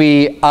when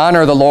we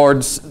honor the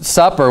Lord's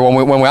Supper, when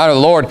we honor the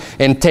Lord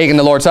in taking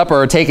the Lord's Supper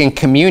or taking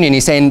communion.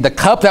 He's saying the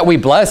cup that we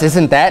bless,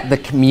 isn't that the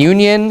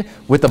communion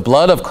with the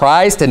blood of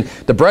Christ? And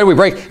the bread we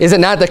break, is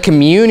it not the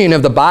communion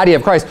of the body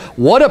of Christ?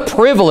 What a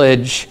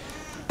privilege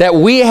that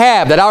we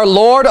have, that our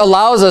Lord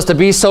allows us to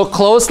be so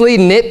closely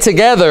knit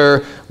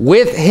together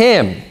with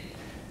Him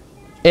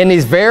in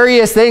these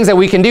various things that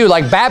we can do,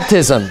 like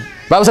baptism.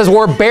 The Bible says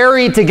we're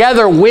buried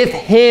together with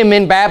Him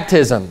in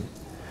baptism.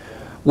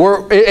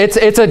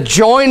 It's a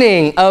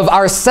joining of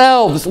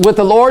ourselves with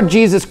the Lord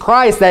Jesus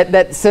Christ,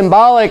 that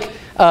symbolic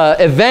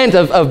event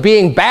of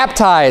being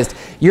baptized.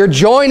 You're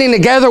joining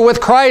together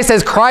with Christ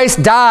as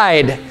Christ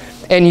died,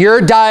 and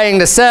you're dying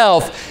to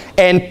self,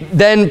 and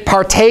then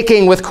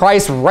partaking with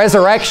Christ's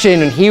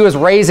resurrection, and He was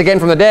raised again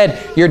from the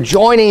dead. You're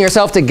joining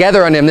yourself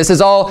together on Him. This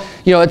is all,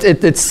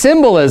 it's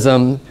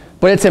symbolism,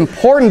 but it's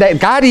important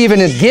that God even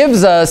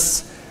gives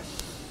us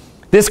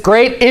this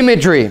great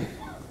imagery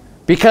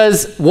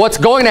Because what's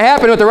going to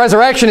happen with the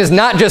resurrection is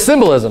not just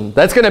symbolism.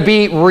 That's going to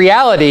be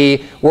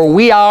reality where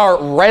we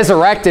are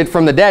resurrected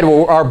from the dead,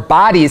 where our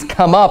bodies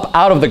come up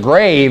out of the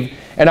grave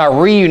and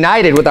are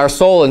reunited with our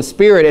soul and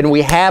spirit, and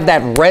we have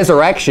that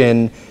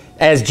resurrection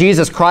as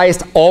Jesus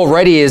Christ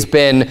already has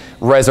been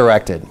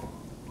resurrected.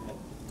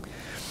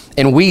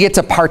 And we get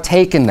to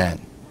partake in that.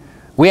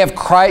 We have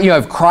Christ, you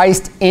have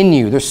Christ in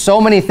you. There's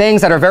so many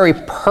things that are very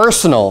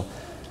personal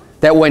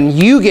that when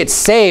you get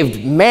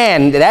saved,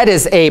 man, that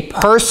is a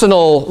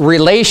personal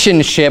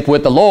relationship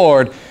with the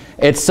Lord.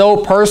 It's so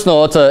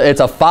personal.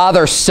 It's a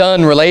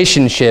father-son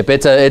relationship.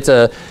 It's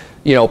a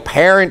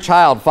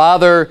parent-child,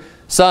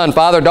 father-son,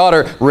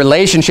 father-daughter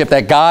relationship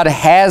that God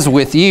has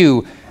with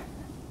you.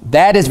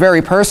 That is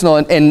very personal,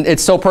 and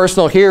it's so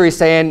personal here. He's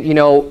saying,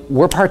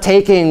 we're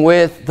partaking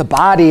with the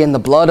body and the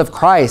blood of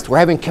Christ. We're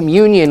having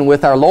communion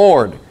with our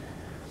Lord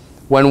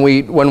when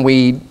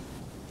we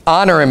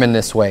honor him in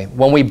this way,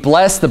 when we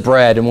bless the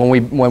bread and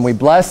when we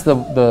bless the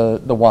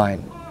wine.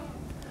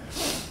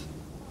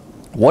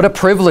 What a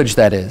privilege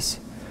that is.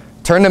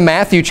 Turn to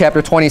Matthew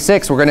chapter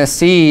 26. We're going to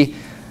see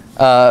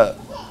how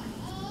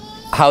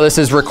this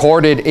is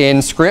recorded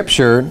in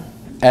Scripture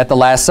at the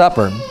Last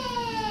Supper.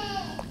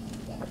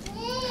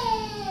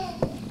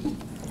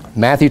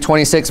 Matthew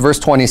 26, verse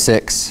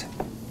 26.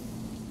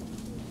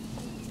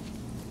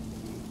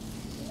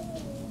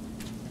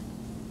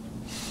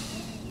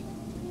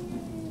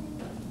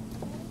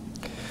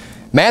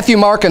 Matthew,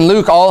 Mark, and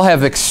Luke all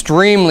have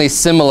extremely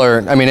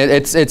similar,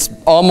 it's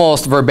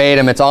almost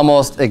verbatim, it's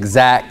almost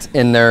exact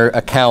in their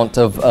account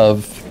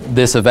of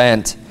this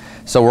event.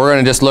 So we're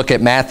going to just look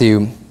at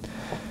Matthew.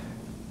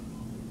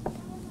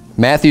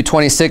 Matthew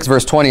 26,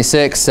 verse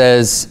 26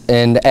 says,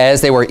 "And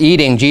as they were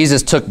eating,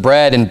 Jesus took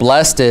bread and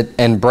blessed it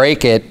and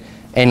brake it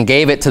and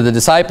gave it to the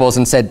disciples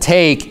and said,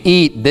 'Take,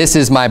 eat, this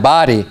is my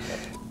body.'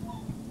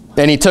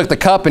 And he took the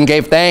cup and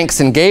gave thanks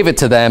and gave it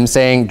to them,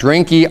 saying,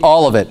 'Drink ye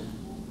all of it.'"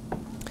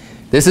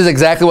 This is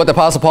exactly what the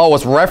Apostle Paul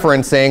was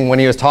referencing when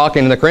he was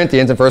talking to the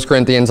Corinthians in 1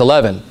 Corinthians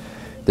 11.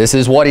 This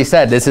is what he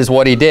said. This is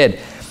what he did.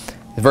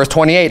 Verse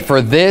 28,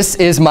 "For this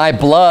is my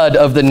blood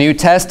of the New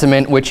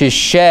Testament, which is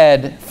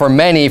shed for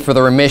many for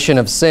the remission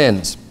of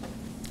sins.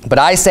 But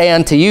I say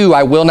unto you,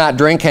 I will not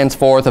drink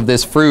henceforth of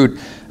this fruit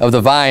of the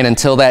vine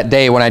until that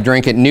day when I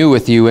drink it new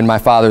with you in my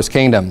Father's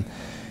kingdom."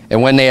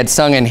 And when they had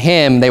sung an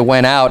hymn, they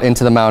went out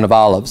into the Mount of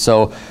Olives.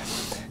 So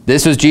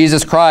this was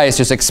Jesus Christ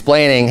just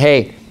explaining,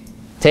 hey,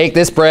 take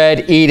this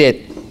bread, eat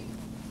it.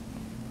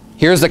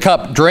 Here's the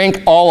cup,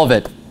 drink all of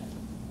it.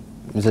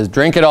 He says,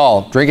 drink it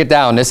all, drink it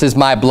down. This is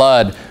my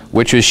blood,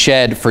 which was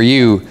shed for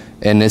you,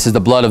 and this is the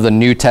blood of the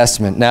New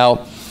Testament. Now,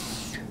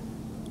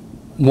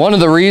 one of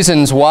the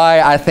reasons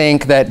why I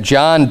think that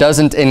John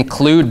doesn't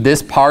include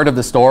this part of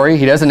the story,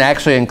 he doesn't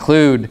actually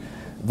include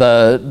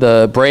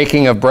the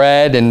breaking of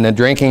bread and the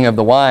drinking of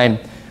the wine,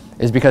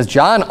 is because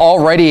John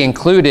already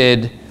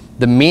included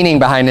the meaning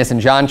behind this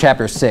in John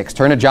chapter 6.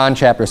 Turn to John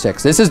chapter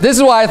 6. This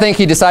is why I think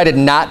he decided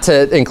not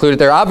to include it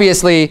there.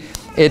 Obviously,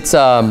 it's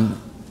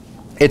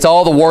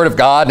all the Word of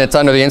God, and it's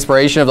under the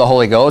inspiration of the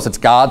Holy Ghost. It's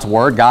God's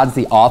Word. God's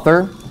the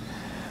author.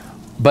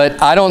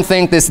 But I don't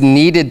think this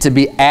needed to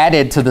be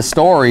added to the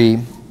story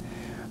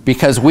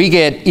because we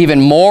get even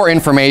more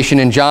information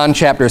in John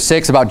chapter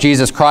 6 about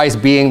Jesus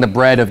Christ being the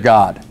bread of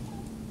God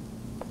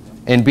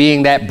and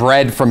being that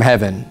bread from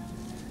heaven,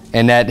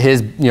 and that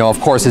his,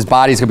 of course, his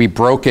body is going to be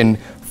broken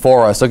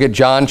for us. Look at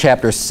John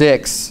chapter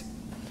 6,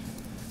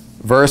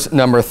 verse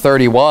number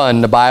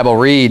 31. The Bible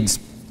reads,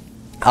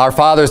 "Our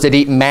fathers did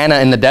eat manna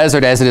in the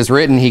desert, as it is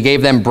written, He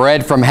gave them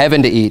bread from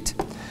heaven to eat.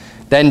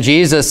 Then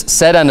Jesus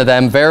said unto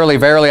them, Verily,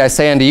 verily, I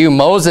say unto you,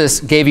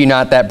 Moses gave you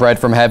not that bread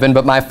from heaven,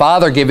 but my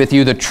Father giveth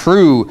you the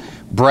true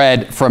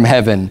bread from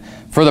heaven.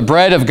 For the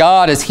bread of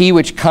God is he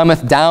which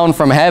cometh down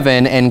from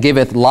heaven, and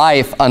giveth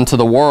life unto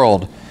the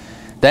world.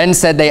 Then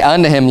said they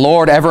unto him,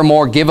 Lord,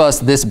 evermore give us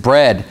this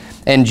bread.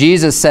 And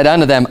Jesus said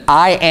unto them,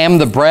 I am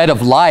the bread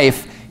of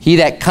life. He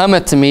that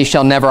cometh to me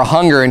shall never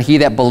hunger, and he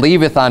that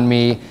believeth on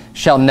me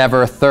shall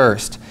never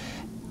thirst."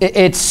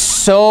 It's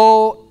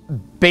so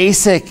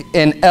basic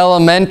and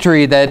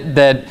elementary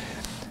that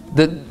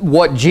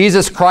what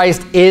Jesus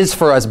Christ is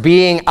for us,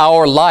 being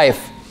our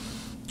life,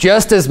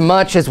 just as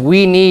much as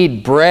we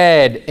need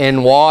bread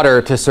and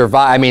water to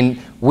survive.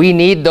 We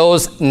need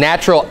those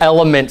natural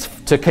elements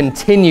to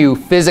continue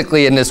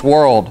physically in this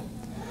world.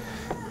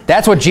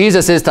 That's what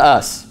Jesus is to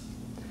us.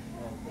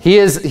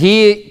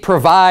 He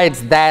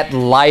provides that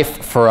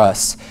life for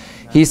us.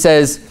 He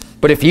says,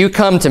 but if you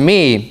come to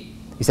me,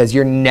 he says,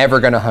 you're never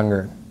going to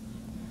hunger.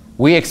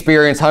 We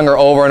experience hunger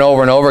over and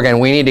over and over again.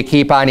 We need to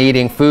keep on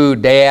eating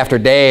food day after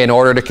day in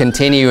order to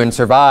continue and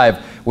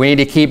survive. We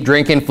need to keep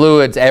drinking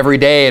fluids every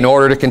day in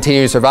order to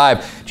continue to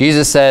survive.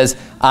 Jesus says,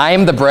 I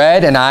am the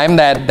bread and I'm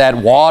that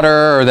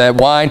water or that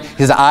wine. He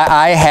says,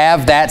 I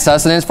have that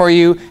sustenance for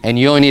you, and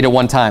you only need it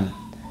one time.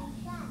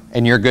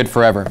 And you're good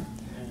forever.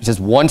 He says,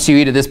 once you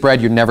eat of this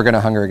bread, you're never going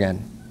to hunger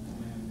again.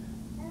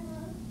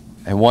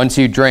 And once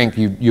you drink,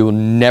 you will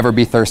never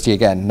be thirsty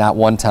again, not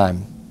one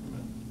time.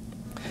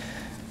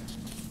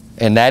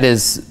 And that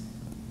is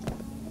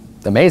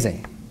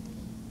amazing.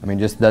 I mean,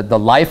 just the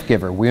life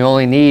giver. We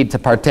only need to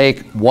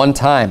partake one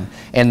time.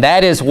 And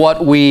that is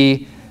what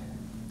we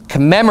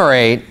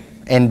commemorate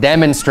and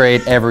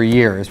demonstrate every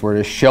year, is we're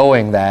just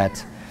showing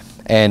that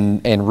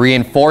and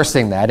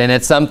reinforcing that. And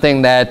it's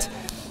something that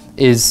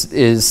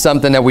is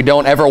something that we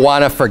don't ever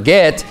want to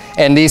forget.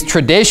 And these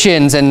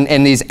traditions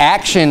and these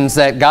actions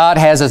that God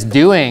has us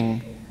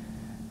doing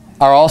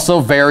are also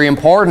very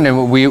important,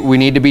 and we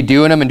need to be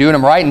doing them and doing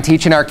them right and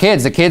teaching our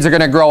kids. The kids are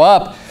going to grow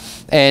up,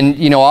 and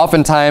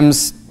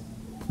oftentimes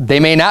they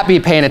may not be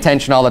paying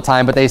attention all the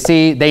time, but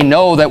they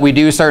know that we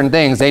do certain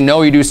things. They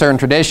know you do certain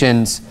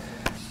traditions,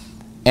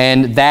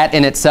 and that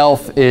in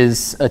itself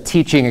is a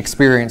teaching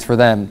experience for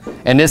them.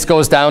 And this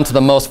goes down to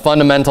the most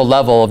fundamental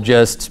level of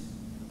just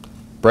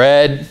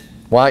bread,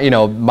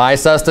 my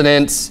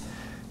sustenance.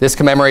 This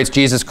commemorates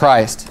Jesus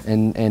Christ,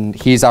 and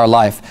He's our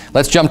life.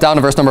 Let's jump down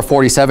to verse number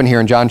 47 here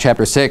in John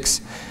chapter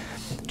 6.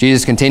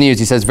 Jesus continues.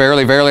 He says,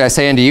 "Verily, verily, I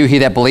say unto you, he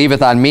that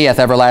believeth on me hath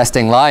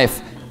everlasting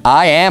life.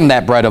 I am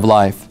that bread of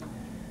life.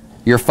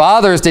 Your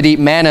fathers did eat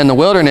manna in the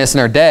wilderness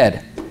and are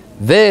dead.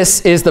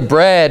 This is the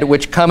bread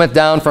which cometh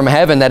down from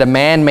heaven, that a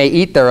man may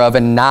eat thereof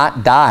and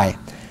not die.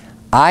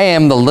 I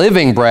am the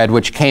living bread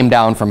which came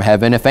down from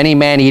heaven. If any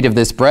man eat of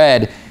this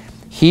bread,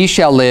 he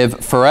shall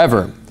live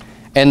forever.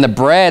 And the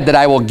bread that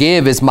I will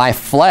give is my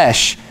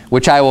flesh,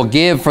 which I will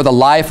give for the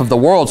life of the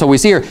world." So we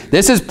see here,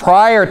 this is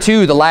prior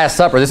to the Last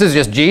Supper. This is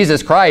just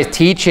Jesus Christ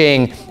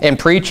teaching and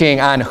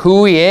preaching on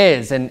who He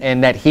is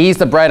and that He's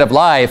the bread of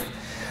life.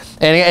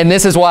 And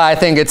this is why I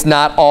think it's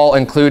not all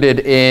included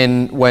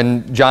in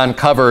when John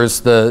covers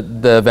the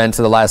events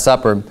of the Last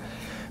Supper,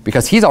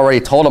 because he's already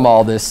told them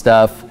all this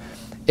stuff.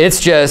 It's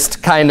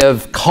just kind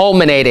of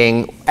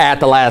culminating at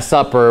the Last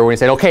Supper when He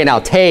said, okay, now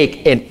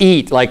take and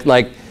eat.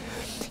 Like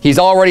He's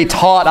already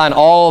taught on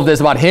all of this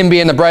about Him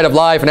being the bread of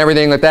life and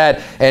everything like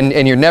that,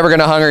 and you're never going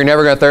to hunger, you're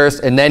never going to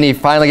thirst. And then He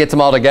finally gets them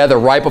all together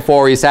right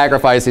before He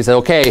sacrificed. He said,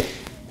 okay,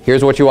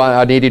 here's what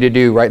I need you to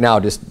do right now.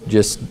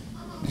 Just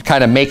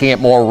kind of making it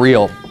more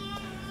real,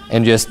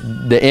 and just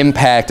the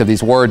impact of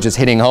these words just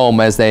hitting home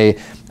as they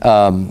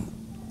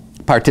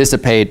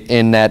participate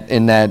in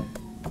that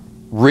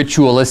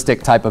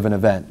ritualistic type of an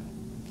event.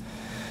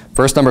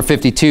 Verse number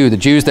 52, "The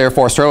Jews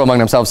therefore strove among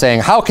themselves,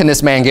 saying, How can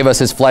this man give us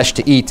his flesh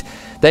to eat?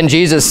 Then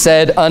Jesus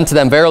said unto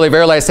them, Verily,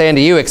 verily, I say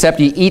unto you, except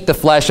ye eat the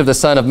flesh of the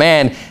Son of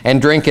Man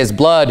and drink His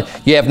blood,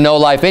 ye have no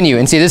life in you."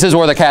 And see, this is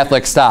where the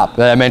Catholics stop,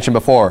 that I mentioned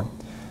before.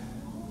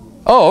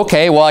 Oh,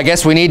 okay, well, I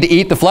guess we need to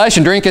eat the flesh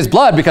and drink His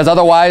blood, because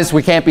otherwise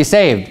we can't be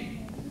saved.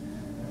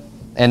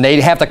 And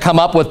they'd have to come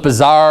up with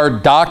bizarre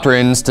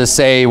doctrines to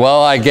say,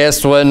 well, I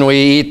guess when we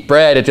eat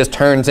bread, it just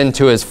turns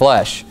into His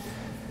flesh.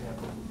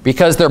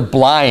 Because they're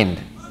blind.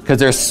 Because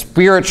they're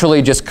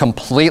spiritually just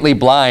completely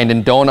blind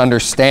and don't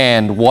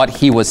understand what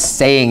He was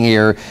saying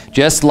here,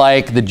 just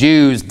like the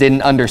Jews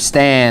didn't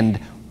understand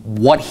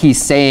what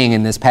He's saying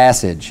in this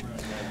passage.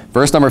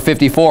 Verse number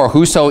 54,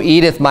 "Whoso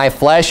eateth my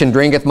flesh and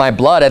drinketh my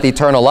blood hath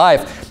eternal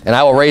life, and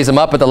I will raise him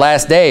up at the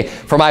last day.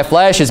 For my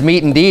flesh is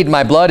meat indeed,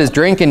 my blood is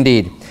drink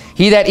indeed.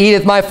 He that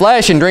eateth my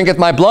flesh and drinketh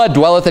my blood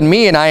dwelleth in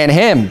me, and I in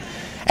him.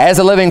 As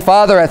the living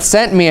Father hath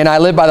sent me, and I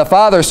live by the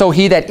Father, so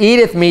he that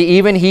eateth me,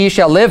 even he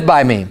shall live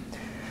by me.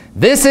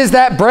 This is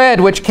that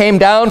bread which came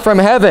down from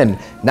heaven,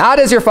 not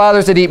as your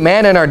fathers did eat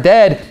manna and are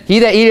dead. He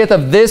that eateth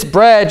of this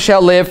bread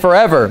shall live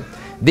forever.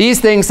 These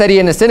things said He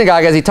in the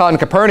synagogue as He taught in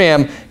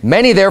Capernaum.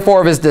 Many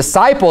therefore of His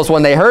disciples,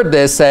 when they heard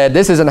this, said,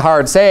 This isn't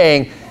hard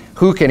saying,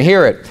 who can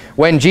hear it?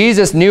 When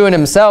Jesus knew in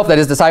Himself that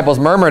His disciples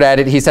murmured at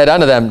it, He said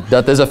unto them,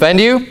 Doth this offend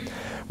you?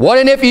 What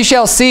and if ye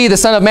shall see the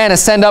Son of Man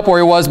ascend up where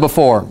He was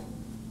before?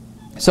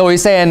 So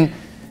He's saying,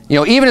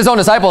 even His own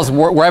disciples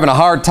were having a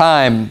hard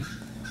time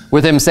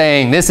with Him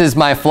saying, this is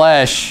my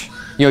flesh.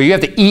 You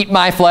have to eat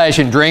my flesh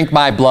and drink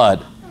my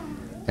blood.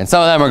 And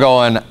some of them are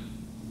going,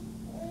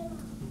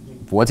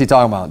 what's He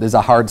talking about? This is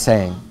a hard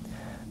saying.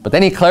 But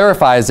then He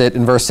clarifies it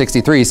in verse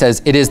 63. He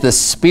says, It is the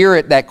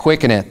Spirit that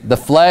quickeneth. The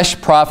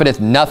flesh profiteth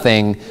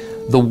nothing.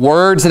 The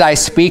words that I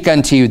speak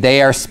unto you,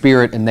 they are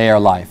spirit and they are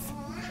life.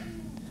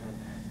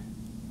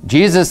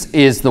 Jesus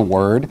is the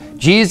Word.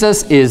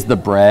 Jesus is the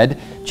bread.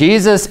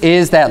 Jesus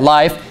is that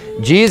life.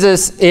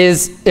 Jesus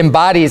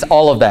embodies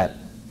all of that.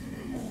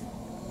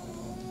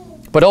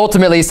 But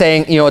ultimately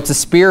saying, it's a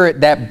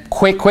spirit that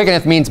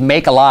quickeneth means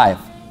make alive.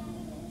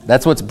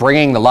 That's what's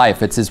bringing the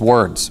life. It's His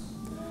words.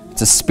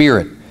 It's a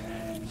spirit.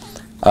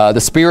 The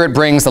Spirit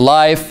brings the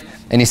life,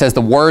 and He says,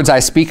 the words I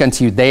speak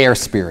unto you, they are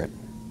spirit.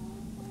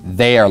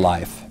 They are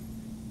life.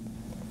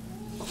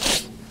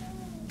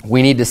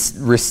 We need to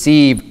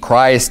receive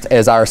Christ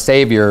as our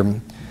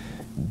Savior.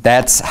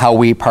 That's how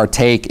we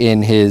partake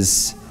in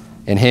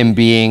Him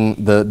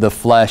being the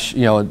flesh,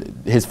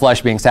 His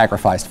flesh being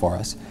sacrificed for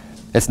us.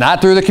 It's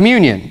not through the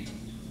communion.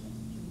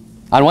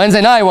 On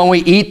Wednesday night when we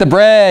eat the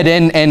bread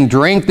and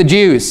drink the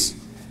juice,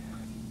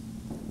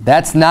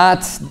 that's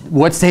not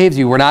what saves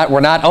you. We're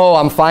not, oh,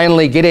 I'm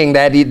finally getting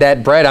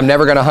that bread. I'm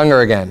never going to hunger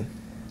again.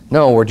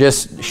 No, we're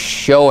just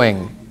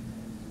showing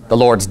the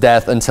Lord's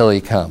death until He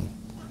come.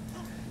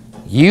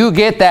 You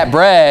get that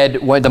bread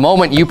the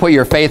moment you put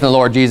your faith in the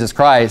Lord Jesus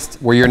Christ,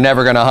 where you're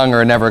never going to hunger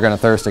and never going to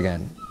thirst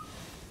again.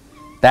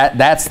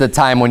 That's the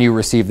time when you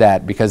receive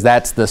that, because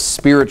that's the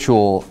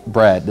spiritual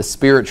bread, the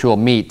spiritual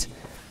meat.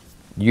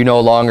 You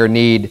no longer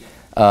need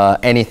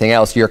anything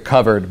else. You're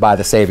covered by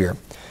the Savior.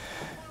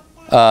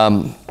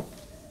 Turn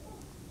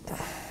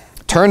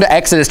to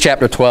Exodus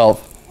chapter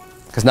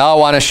 12, because now I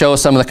want to show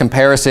some of the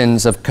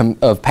comparisons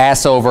of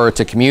Passover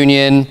to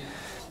communion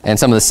and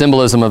some of the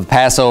symbolism of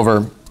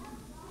Passover.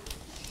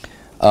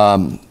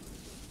 I'm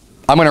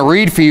going to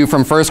read for you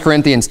from 1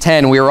 Corinthians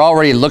 10. We were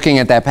already looking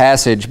at that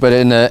passage, but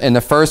in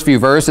the first few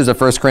verses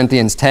of 1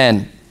 Corinthians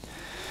 10,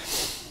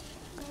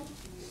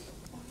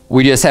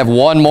 we just have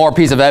one more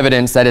piece of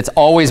evidence that it's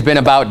always been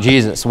about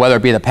Jesus, whether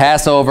it be the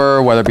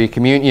Passover, whether it be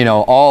communion, you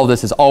know, all of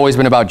this has always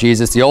been about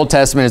Jesus. The Old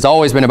Testament has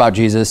always been about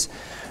Jesus.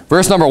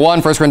 Verse number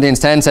 1, 1 Corinthians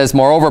 10 says,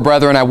 "Moreover,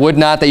 brethren, I would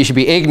not that you should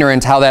be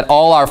ignorant how that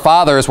all our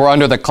fathers were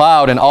under the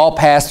cloud and all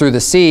passed through the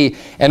sea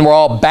and were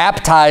all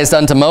baptized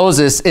unto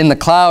Moses in the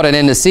cloud and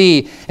in the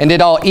sea and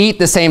did all eat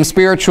the same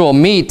spiritual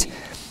meat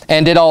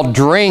and did all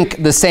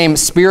drink the same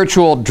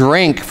spiritual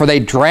drink, for they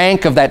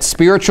drank of that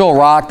spiritual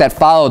rock that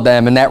followed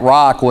them, and that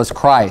rock was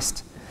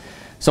Christ."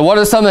 So what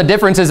are some of the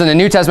differences in the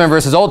New Testament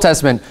versus Old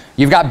Testament?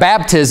 You've got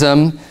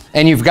baptism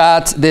and you've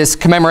got this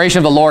commemoration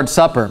of the Lord's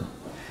Supper.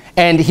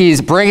 And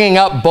he's bringing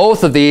up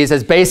both of these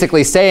as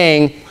basically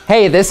saying,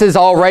 hey, this has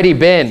already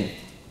been.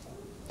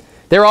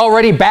 They're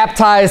already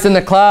baptized in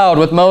the cloud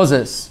with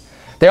Moses.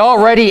 They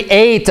already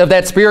ate of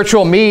that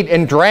spiritual meat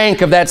and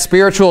drank of that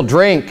spiritual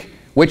drink,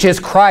 which is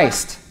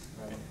Christ.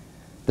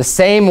 The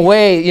same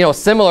way, you know,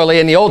 similarly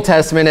in the Old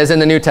Testament as in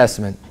the New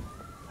Testament.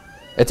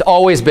 It's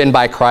always been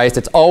by Christ.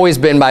 It's always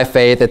been by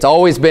faith. It's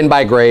always been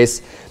by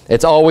grace.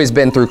 It's always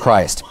been through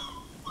Christ.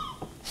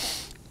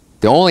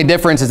 The only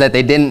difference is that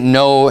they didn't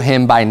know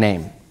him by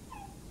name.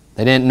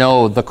 They didn't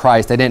know the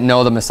Christ. They didn't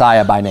know the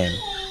Messiah by name.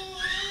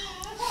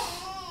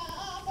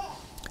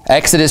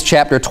 Exodus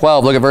chapter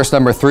 12, look at verse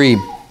number 3.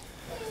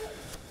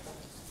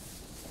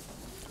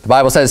 The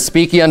Bible says,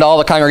 "Speak ye unto all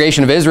the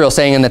congregation of Israel,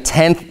 saying, In the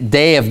 10th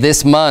day of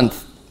this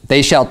month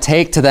they shall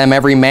take to them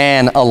every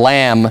man a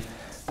lamb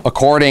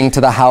according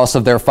to the house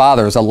of their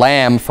fathers, a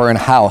lamb for an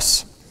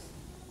house.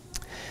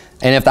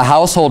 And if the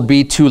household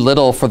be too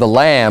little for the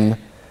lamb,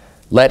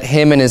 let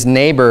him and his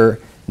neighbor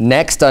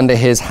next unto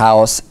his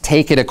house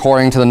take it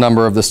according to the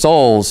number of the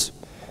souls.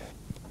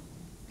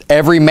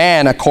 Every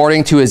man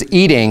according to his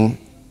eating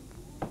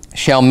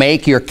shall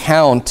make your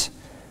count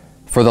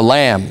for the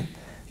lamb.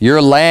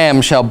 Your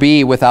lamb shall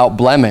be without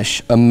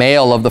blemish, a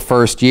male of the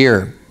first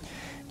year.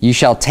 Ye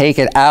shall take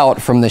it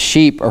out from the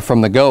sheep or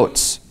from the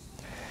goats.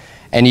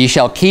 And ye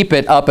shall keep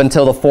it up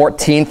until the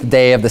 14th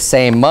day of the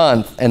same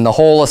month, and the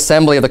whole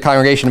assembly of the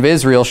congregation of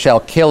Israel shall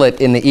kill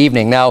it in the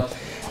evening." Now,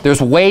 there's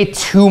way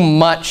too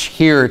much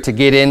here to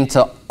get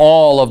into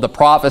all of the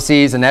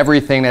prophecies and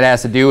everything that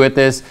has to do with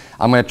this.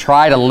 I'm going to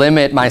try to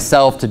limit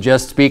myself to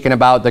just speaking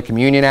about the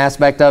communion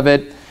aspect of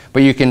it.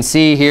 But you can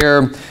see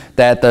here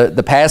that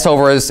the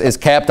Passover is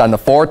kept on the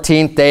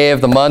 14th day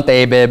of the month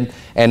Abib.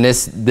 And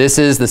this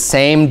is the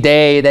same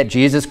day that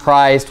Jesus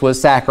Christ was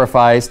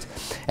sacrificed.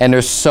 And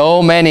there's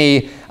so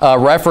many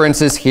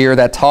references here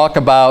that talk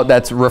about,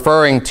 that's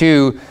referring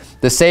to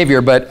the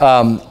Savior. But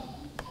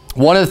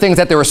one of the things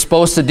that they were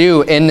supposed to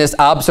do in this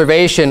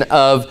observation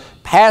of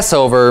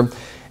Passover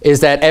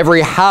is that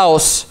every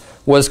house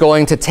was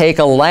going to take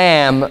a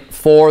lamb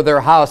for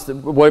their house.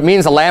 What it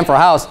means a lamb for a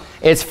house,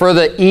 it's for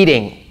the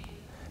eating.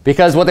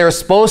 Because what they were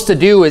supposed to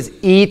do is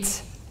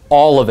eat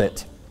all of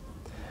it.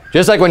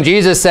 Just like when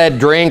Jesus said,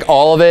 drink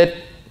all of it,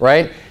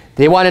 right?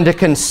 They wanted to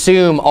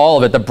consume all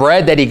of it. The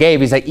bread that he gave,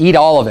 he's like, eat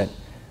all of it.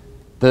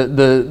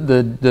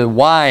 The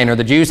wine or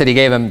the juice that he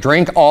gave them,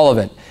 drink all of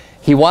it.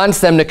 He wants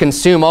them to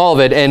consume all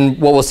of it,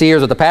 and what we'll see here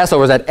with the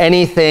Passover is that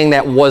anything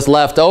that was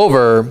left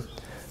over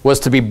was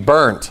to be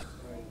burnt.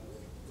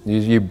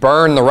 You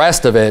burn the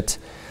rest of it,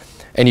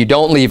 and you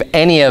don't leave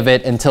any of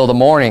it until the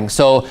morning.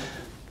 So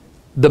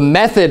the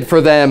method for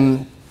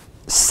them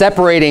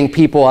separating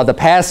people at the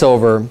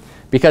Passover,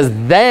 because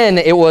then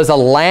it was a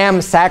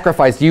lamb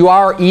sacrifice. You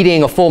are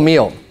eating a full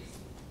meal.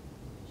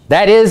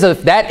 That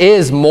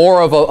is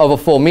more of a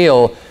full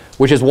meal,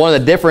 which is one of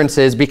the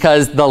differences,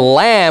 because the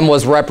lamb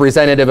was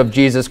representative of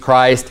Jesus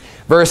Christ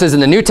versus in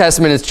the New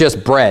Testament it's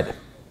just bread.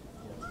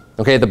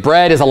 Okay, the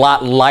bread is a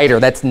lot lighter.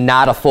 That's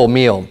not a full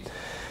meal.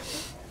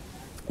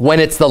 When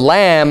it's the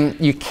lamb,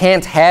 you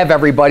can't have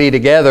everybody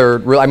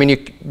together. I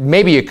mean,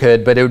 maybe you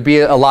could, but it would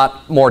be a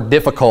lot more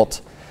difficult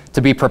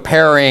to be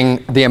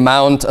preparing the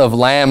amount of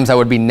lambs that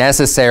would be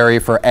necessary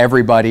for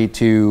everybody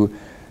to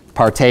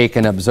partake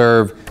and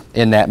observe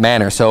in that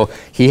manner. So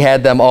he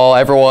had them all,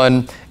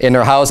 everyone in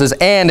their houses,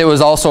 and it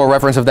was also a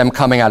reference of them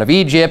coming out of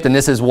Egypt, and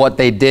this is what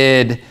they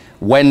did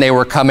when they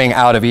were coming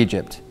out of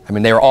Egypt. I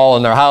mean, they were all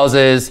in their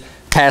houses.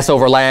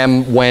 Passover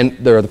lamb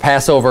went, or the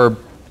Passover,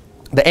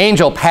 the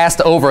angel passed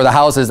over the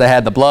houses that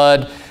had the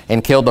blood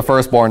and killed the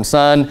firstborn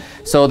son.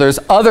 So there's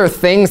other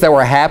things that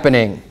were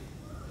happening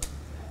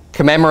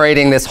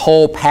commemorating this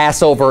whole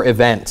Passover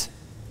event,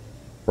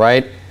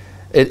 right?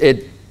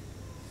 in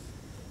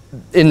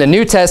the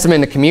New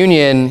Testament, the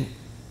communion,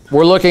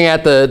 we're looking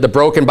at the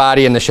broken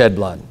body and the shed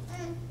blood.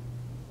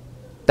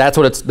 That's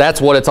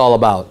what it's all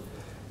about.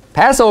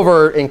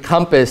 Passover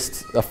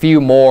encompassed a few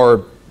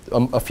more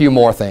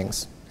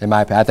things, in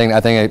my opinion.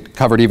 I think it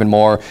covered even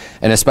more,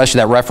 and especially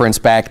that reference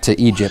back to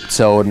Egypt.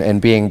 So,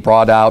 and being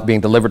brought out, being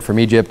delivered from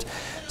Egypt.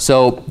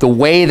 So the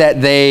way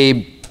that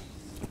they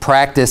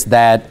practice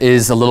that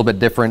is a little bit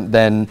different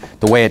than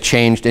the way it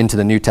changed into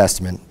the New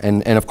Testament.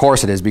 And of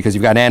course it is, because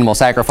you've got an animal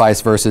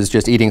sacrifice versus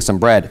just eating some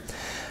bread.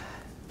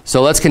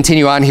 So let's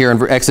continue on here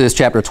in Exodus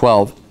chapter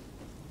 12.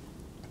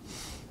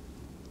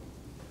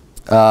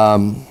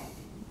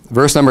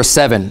 Verse number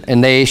 7,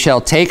 and they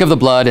shall take of the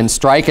blood and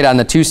strike it on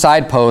the 2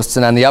 side posts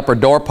and on the upper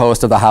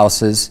doorpost of the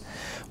houses,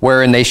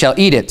 wherein they shall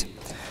eat it.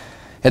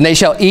 And they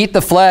shall eat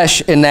the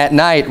flesh in that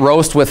night,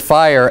 roast with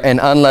fire and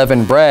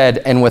unleavened bread,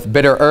 and with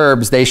bitter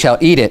herbs they shall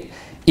eat it.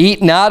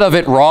 Eat not of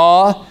it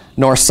raw,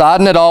 nor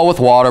sodden it all with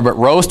water, but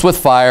roast with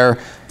fire,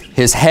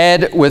 his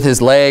head with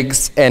his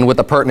legs, and with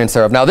the purtenance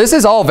thereof. Now this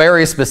is all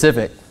very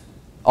specific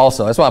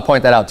also. I just want to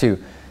point that out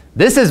too.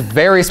 This is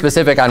very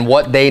specific on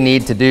what they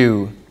need to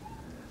do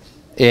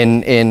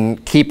in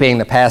keeping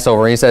the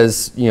Passover. He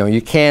says, you know,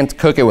 you can't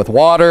cook it with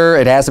water.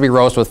 It has to be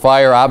roasted with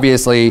fire,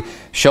 obviously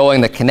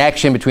showing the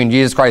connection between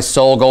Jesus Christ's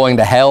soul going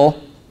to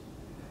hell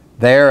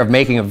there, of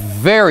making it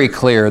very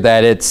clear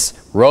that it's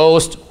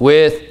roast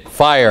with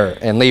fire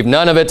and leave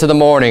none of it to the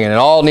morning, and it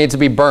all needs to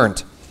be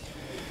burnt.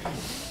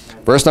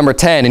 Verse number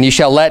 10, and ye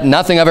shall let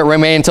nothing of it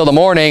remain until the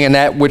morning, and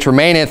that which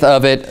remaineth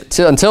of it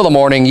until the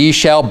morning ye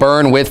shall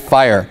burn with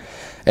fire.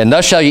 And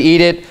thus shall you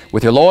eat it,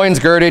 with your loins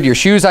girded, your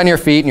shoes on your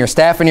feet, and your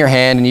staff in your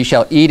hand, and ye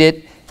shall eat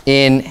it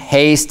in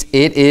haste.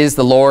 It is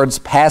the Lord's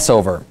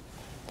Passover.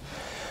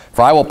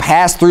 For I will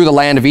pass through the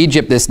land of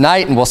Egypt this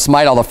night, and will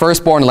smite all the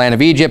firstborn in the land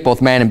of Egypt,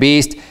 both man and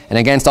beast, and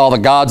against all the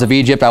gods of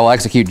Egypt I will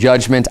execute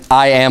judgment.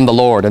 I am the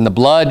Lord. And the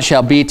blood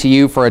shall be to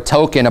you for a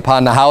token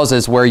upon the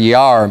houses where ye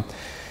are.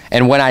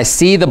 And when I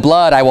see the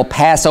blood, I will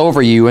pass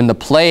over you, and the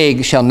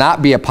plague shall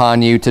not be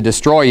upon you to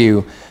destroy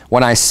you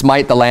when I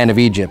smite the land of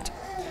Egypt.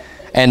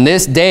 And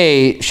this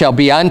day shall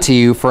be unto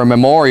you for a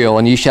memorial,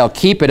 and ye shall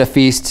keep it a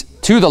feast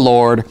to the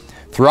Lord.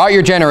 Throughout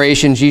your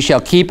generations ye shall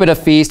keep it a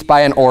feast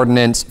by an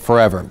ordinance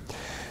forever.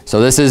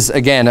 So this is,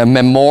 again, a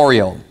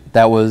memorial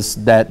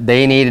that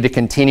they needed to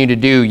continue to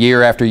do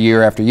year after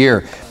year after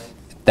year.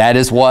 That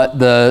is what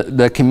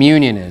the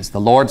communion is.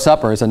 The Lord's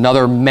Supper is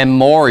another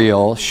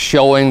memorial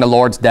showing the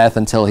Lord's death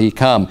until he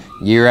come.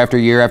 Year after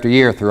year after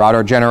year throughout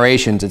our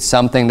generations. It's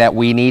something that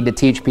we need to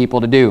teach people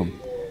to do.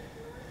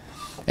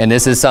 And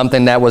this is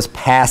something that was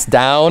passed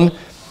down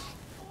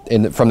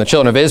from the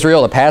children of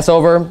Israel, the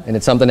Passover, and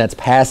it's something that's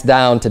passed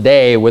down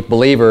today with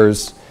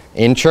believers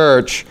in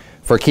church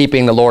for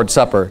keeping the Lord's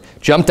Supper.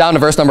 Jump down to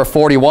verse number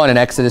 41 in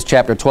Exodus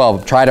chapter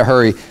 12. Try to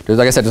hurry.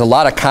 Like I said, there's a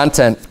lot of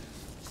content,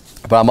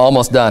 but I'm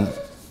almost done.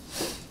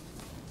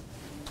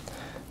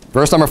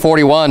 Verse number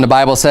 41, the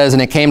Bible says,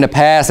 and it came to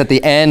pass at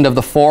the end of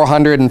the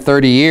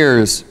 430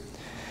 years,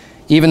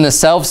 even the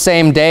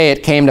selfsame day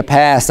it came to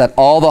pass that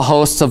all the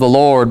hosts of the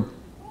Lord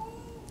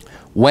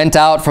went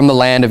out from the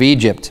land of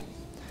Egypt.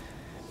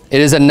 It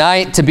is a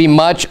night to be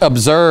much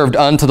observed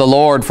unto the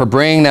Lord for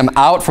bringing them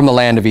out from the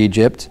land of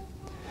Egypt.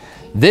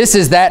 This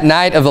is that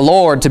night of the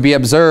Lord to be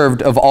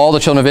observed of all the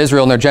children of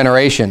Israel in their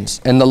generations.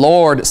 And the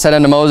Lord said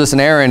unto Moses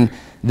and Aaron,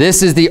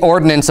 this is the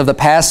ordinance of the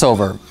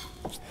Passover.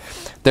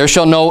 There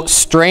shall no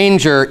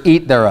stranger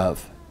eat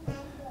thereof.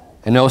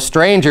 And no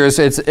strangers,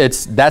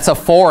 that's a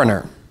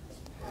foreigner.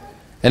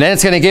 And then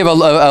it's going to give a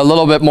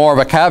little bit more of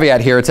a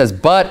caveat here. It says,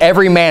 but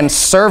every man's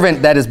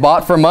servant that is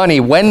bought for money,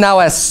 when thou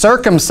hast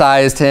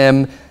circumcised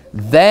him,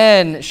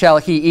 then shall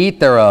he eat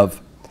thereof.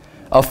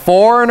 A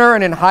foreigner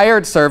and an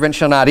hired servant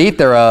shall not eat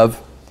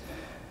thereof.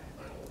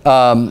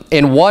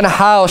 In one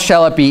house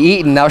shall it be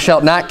eaten. Thou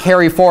shalt not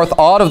carry forth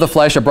aught of the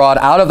flesh abroad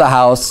out of the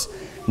house,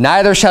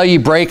 neither shall ye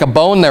break a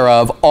bone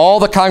thereof. All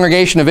the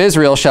congregation of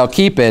Israel shall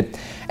keep it.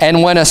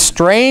 And when a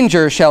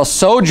stranger shall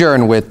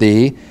sojourn with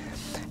thee,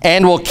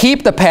 and will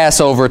keep the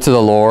Passover to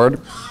the Lord,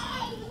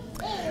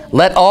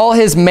 let all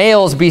his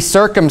males be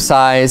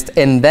circumcised,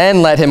 and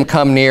then let him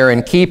come near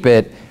and keep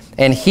it.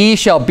 And he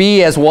shall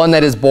be as one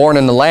that is born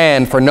in the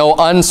land, for no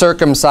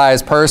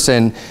uncircumcised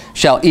person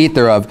shall eat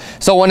thereof.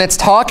 So when it's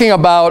talking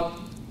about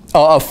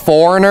a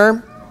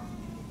foreigner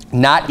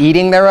not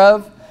eating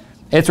thereof,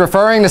 it's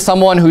referring to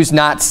someone who's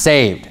not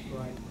saved.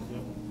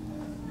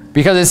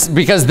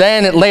 Because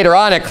then later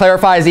on it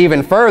clarifies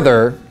even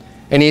further.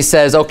 And he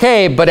says,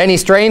 okay, but any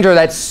stranger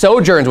that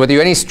sojourns with you,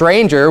 any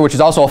stranger, which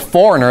is also a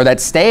foreigner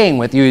that's staying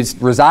with you, is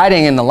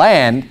residing in the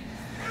land,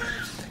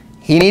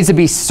 he needs to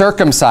be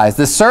circumcised.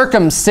 The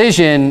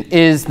circumcision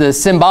is the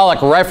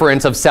symbolic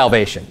reference of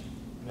salvation.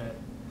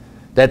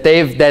 That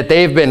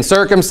they've been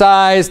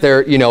circumcised,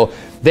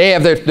 they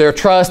have their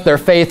trust, their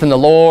faith in the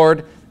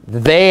Lord.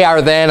 They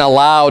are then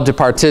allowed to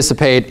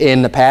participate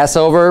in the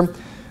Passover.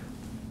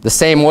 The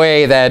same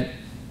way that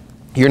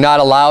you're not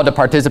allowed to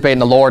participate in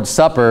the Lord's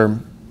Supper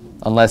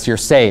unless you're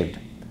saved,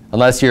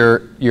 unless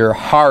your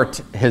heart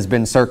has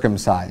been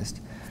circumcised.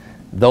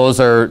 Those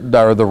are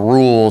the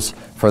rules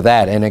for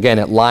that. And again,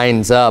 it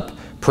lines up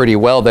pretty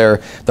well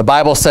there. The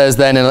Bible says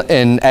then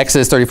in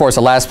Exodus 34, it's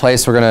the last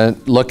place we're going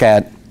to look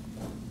at.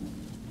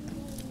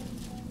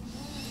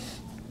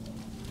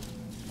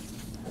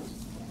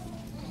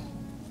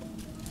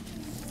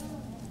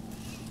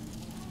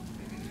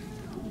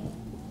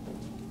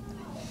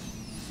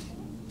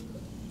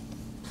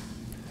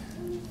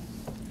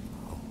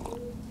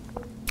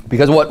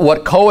 Because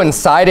what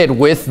coincided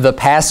with the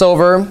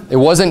Passover, it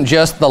wasn't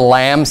just the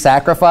lamb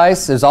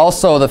sacrifice, it was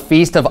also the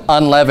Feast of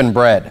Unleavened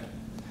Bread.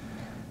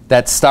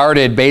 That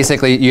started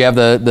basically, you have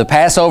the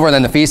Passover and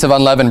then the Feast of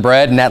Unleavened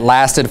Bread, and that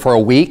lasted for a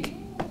week.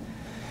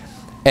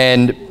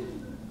 And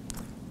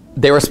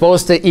they were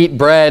supposed to eat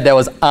bread that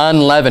was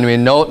unleavened, I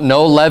mean,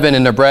 no leaven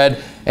in the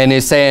bread. And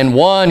he's saying,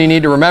 one, you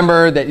need to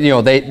remember that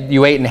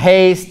you ate in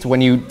haste.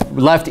 When you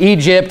left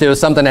Egypt, it was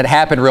something that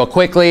happened real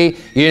quickly. You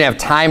didn't have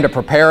time to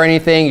prepare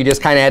anything. You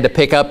just kind of had to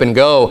pick up and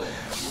go.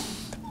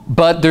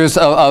 But there's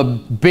a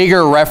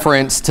bigger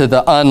reference to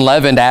the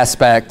unleavened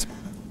aspect,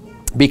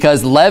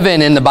 because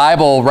leaven in the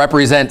Bible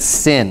represents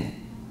sin.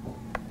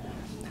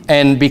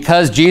 And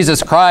because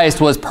Jesus Christ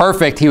was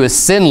perfect, he was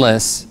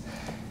sinless,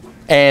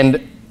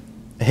 and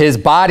his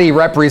body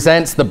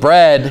represents the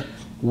bread,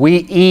 we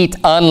eat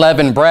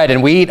unleavened bread.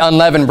 And we eat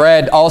unleavened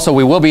bread also,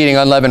 we will be eating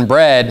unleavened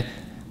bread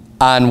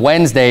on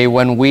Wednesday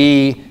when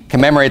we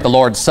commemorate the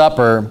Lord's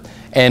Supper,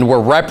 and we're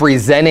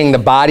representing the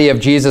body of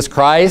Jesus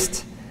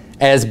Christ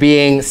as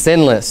being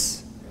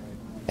sinless.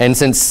 And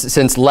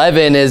since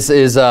leaven is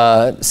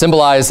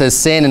symbolized as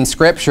sin in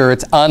Scripture,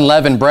 it's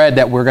unleavened bread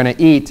that we're going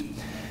to eat.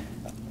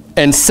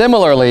 And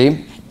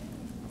similarly,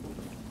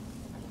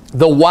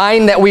 the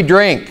wine that we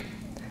drink,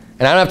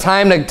 and I don't have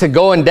time to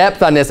go in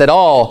depth on this at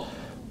all,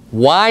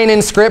 wine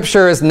in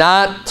Scripture is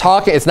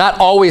it's not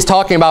always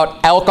talking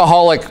about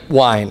alcoholic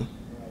wine.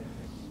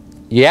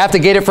 You have to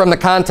get it from the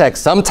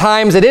context.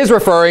 Sometimes it is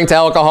referring to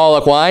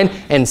alcoholic wine,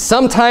 and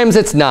sometimes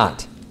it's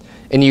not.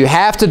 And you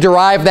have to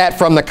derive that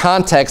from the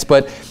context,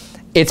 but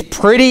it's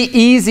pretty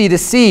easy to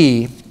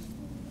see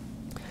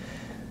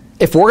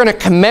if we're going to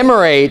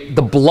commemorate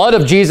the blood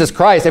of Jesus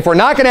Christ, if we're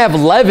not going to have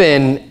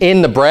leaven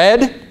in the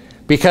bread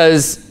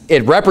because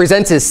it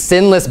represents his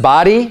sinless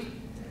body,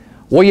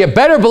 well, you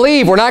better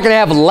believe we're not going to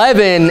have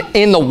leaven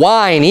in the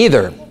wine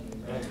either.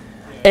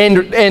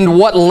 And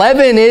what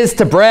leaven is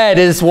to bread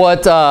is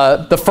what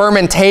the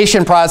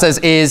fermentation process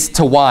is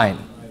to wine.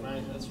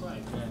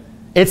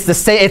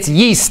 It's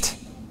yeast.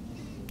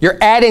 You're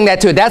adding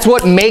that to it. That's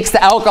what makes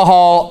the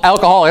alcohol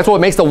alcoholic. That's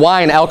what makes the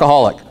wine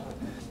alcoholic,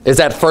 is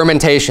that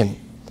fermentation.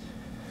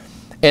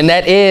 And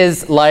that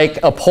is like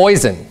a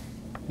poison,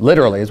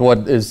 literally,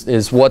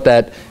 is what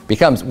that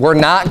becomes. We're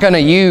not going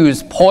to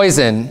use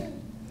poison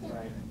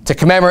to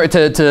commemorate,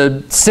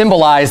 to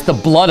symbolize the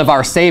blood of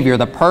our Savior,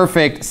 the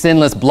perfect,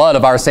 sinless blood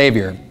of our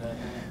Savior.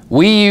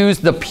 We use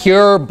the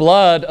pure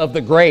blood of the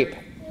grape,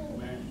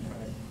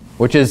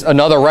 which is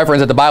another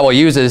reference that the Bible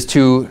uses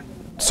to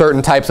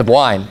certain types of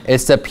wine.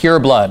 It's the pure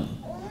blood.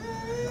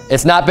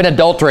 It's not been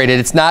adulterated.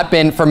 It's not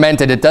been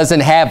fermented. It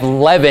doesn't have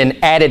leaven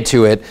added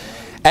to it.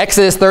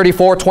 Exodus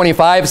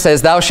 34:25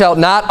 says, "Thou shalt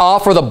not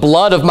offer the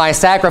blood of my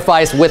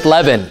sacrifice with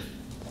leaven."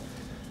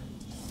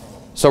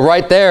 So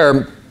right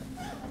there,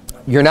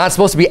 you're not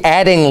supposed to be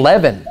adding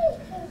leaven.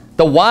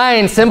 The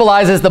wine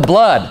symbolizes the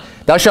blood.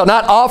 "Thou shalt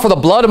not offer the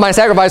blood of my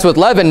sacrifice with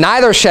leaven,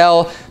 neither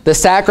shall the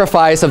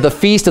sacrifice of the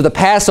feast of the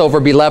Passover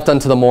be left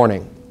unto the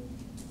morning."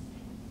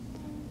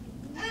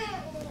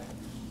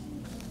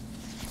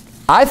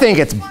 I think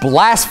it's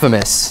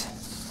blasphemous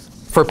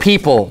for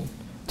people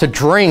to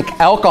drink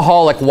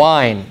alcoholic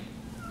wine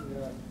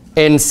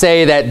and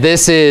say that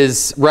this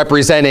is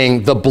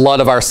representing the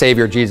blood of our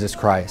Savior Jesus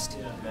Christ.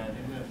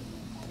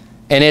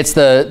 And it's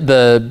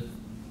the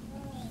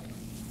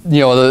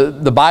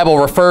Bible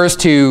refers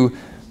to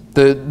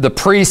the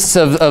priests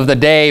of the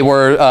day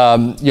where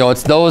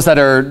it's those that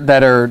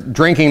are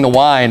drinking the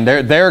wine.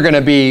 They're going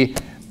to be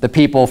the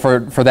people for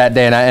that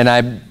day. And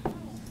I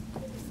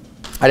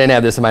didn't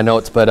have this in my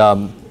notes, but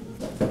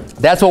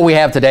that's what we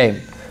have today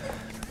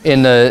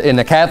in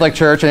the Catholic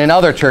Church and in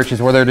other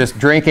churches, where they're just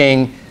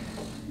drinking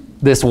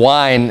this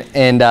wine,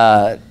 and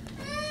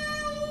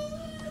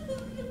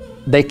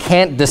they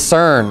can't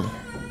discern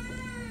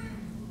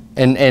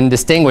and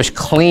distinguish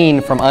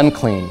clean from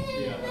unclean.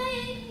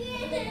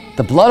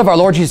 The blood of our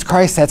Lord Jesus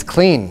Christ, that's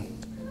clean.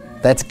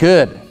 That's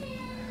good.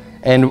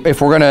 And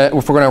if we're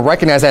gonna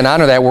recognize that and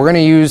honor that, we're gonna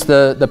use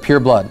the pure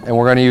blood, and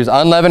we're gonna use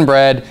unleavened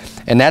bread,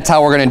 and that's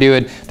how we're gonna do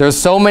it. There's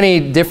so many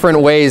different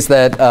ways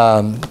that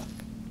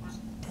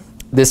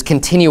this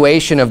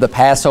continuation of the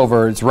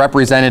Passover is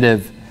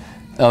representative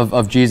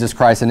of Jesus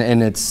Christ,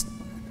 and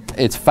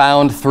it's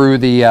found through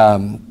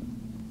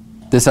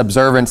this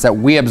observance that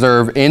we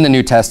observe in the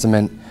New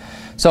Testament.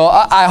 So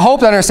I hope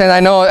to understand. I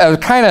know I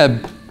kind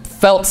of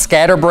felt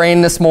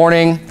scatterbrained this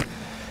morning.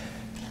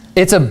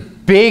 It's a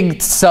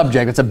big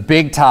subject. It's a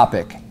big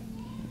topic.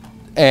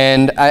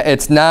 And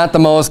it's not the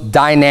most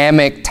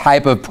dynamic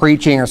type of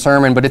preaching or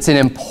sermon, but it's an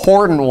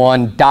important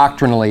one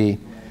doctrinally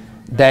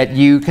that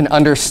you can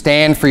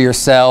understand for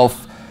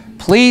yourself.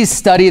 Please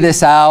study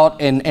this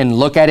out and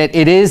look at it.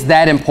 It is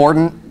that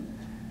important.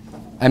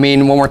 I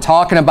mean, when we're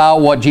talking about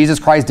what Jesus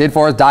Christ did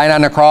for us, dying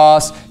on the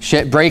cross,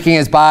 breaking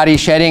his body,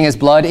 shedding his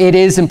blood, it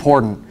is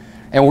important.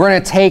 And we're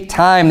going to take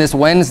time this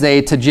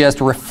Wednesday to just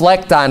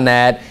reflect on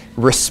that,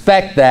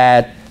 respect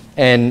that,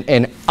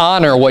 and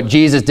honor what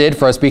Jesus did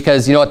for us,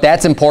 because you know what,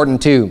 that's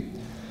important too.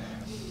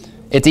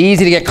 It's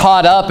easy to get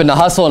caught up in the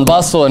hustle and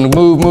bustle and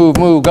move,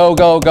 go,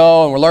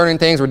 and we're learning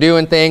things, we're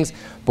doing things,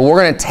 but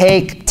we're going to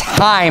take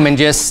time and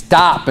just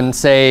stop and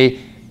say,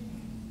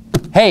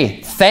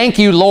 hey, thank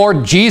you,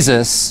 Lord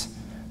Jesus,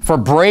 for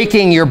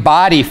breaking your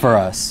body for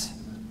us.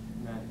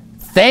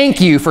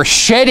 Thank you for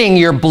shedding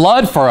your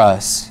blood for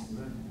us.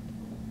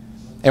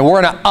 And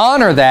we're going to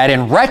honor that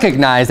and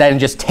recognize that and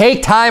just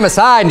take time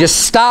aside and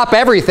just stop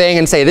everything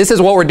and say, this is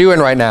what we're doing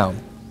right now.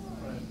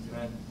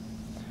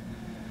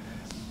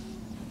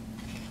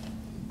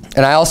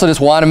 And I also just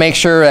want to make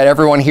sure that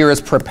everyone here is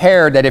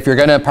prepared, that if you're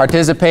going to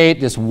participate,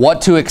 just what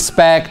to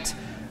expect,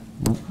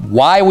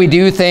 why we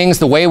do things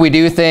the way we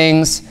do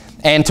things,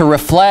 and to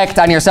reflect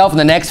on yourself in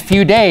the next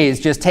few days.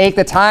 Just take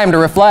the time to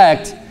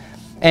reflect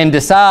and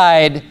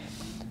decide,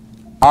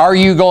 are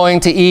you going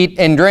to eat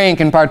and drink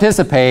and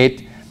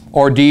participate,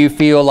 or do you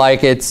feel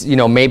like it's, you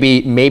know,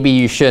 maybe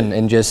you shouldn't,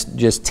 and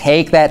just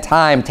take that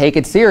time, take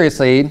it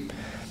seriously,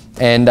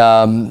 and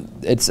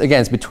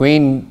it's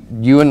between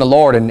you and the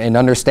Lord, and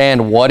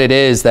understand what it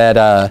is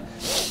that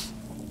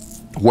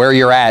where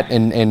you're at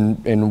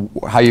and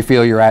how you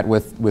feel you're at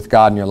with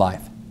God in your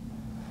life.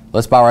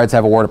 Let's bow our heads,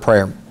 have a word of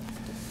prayer.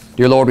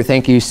 Dear Lord, we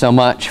thank you so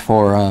much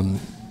for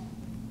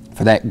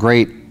that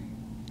great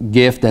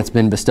gift that's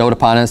been bestowed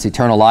upon us,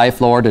 eternal life,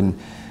 Lord, and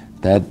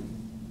that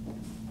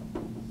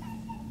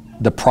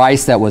the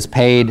price that was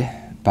paid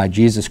by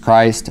Jesus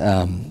Christ.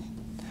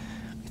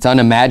 It's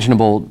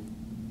unimaginable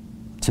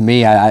to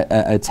me.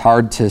 It's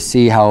hard to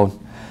see how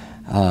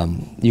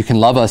you can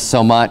love us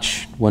so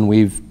much when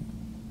we've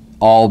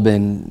all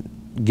been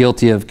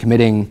guilty of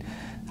committing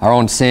our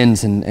own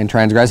sins and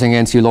transgressing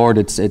against you, Lord.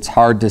 It's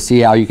hard to see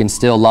how you can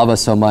still love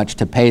us so much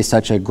to pay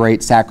such a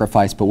great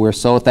sacrifice, but we're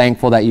so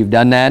thankful that you've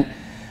done that.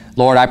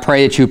 Lord, I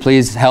pray that you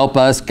please help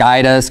us,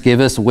 guide us, give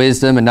us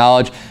wisdom and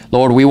knowledge.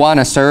 Lord, we want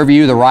to serve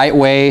you the right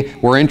way.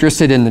 We're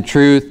interested in the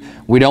truth.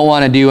 We don't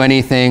want to do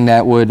anything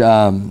that would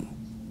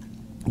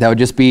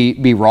just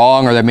be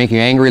wrong or that make you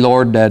angry,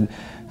 Lord. That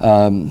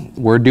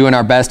we're doing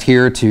our best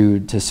here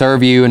to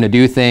serve you and to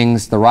do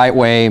things the right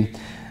way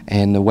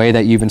and the way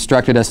that you've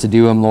instructed us to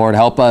do them, Lord.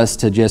 Help us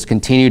to just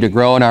continue to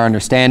grow in our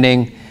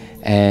understanding.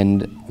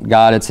 And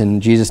God, it's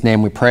in Jesus'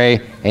 name we pray.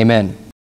 Amen.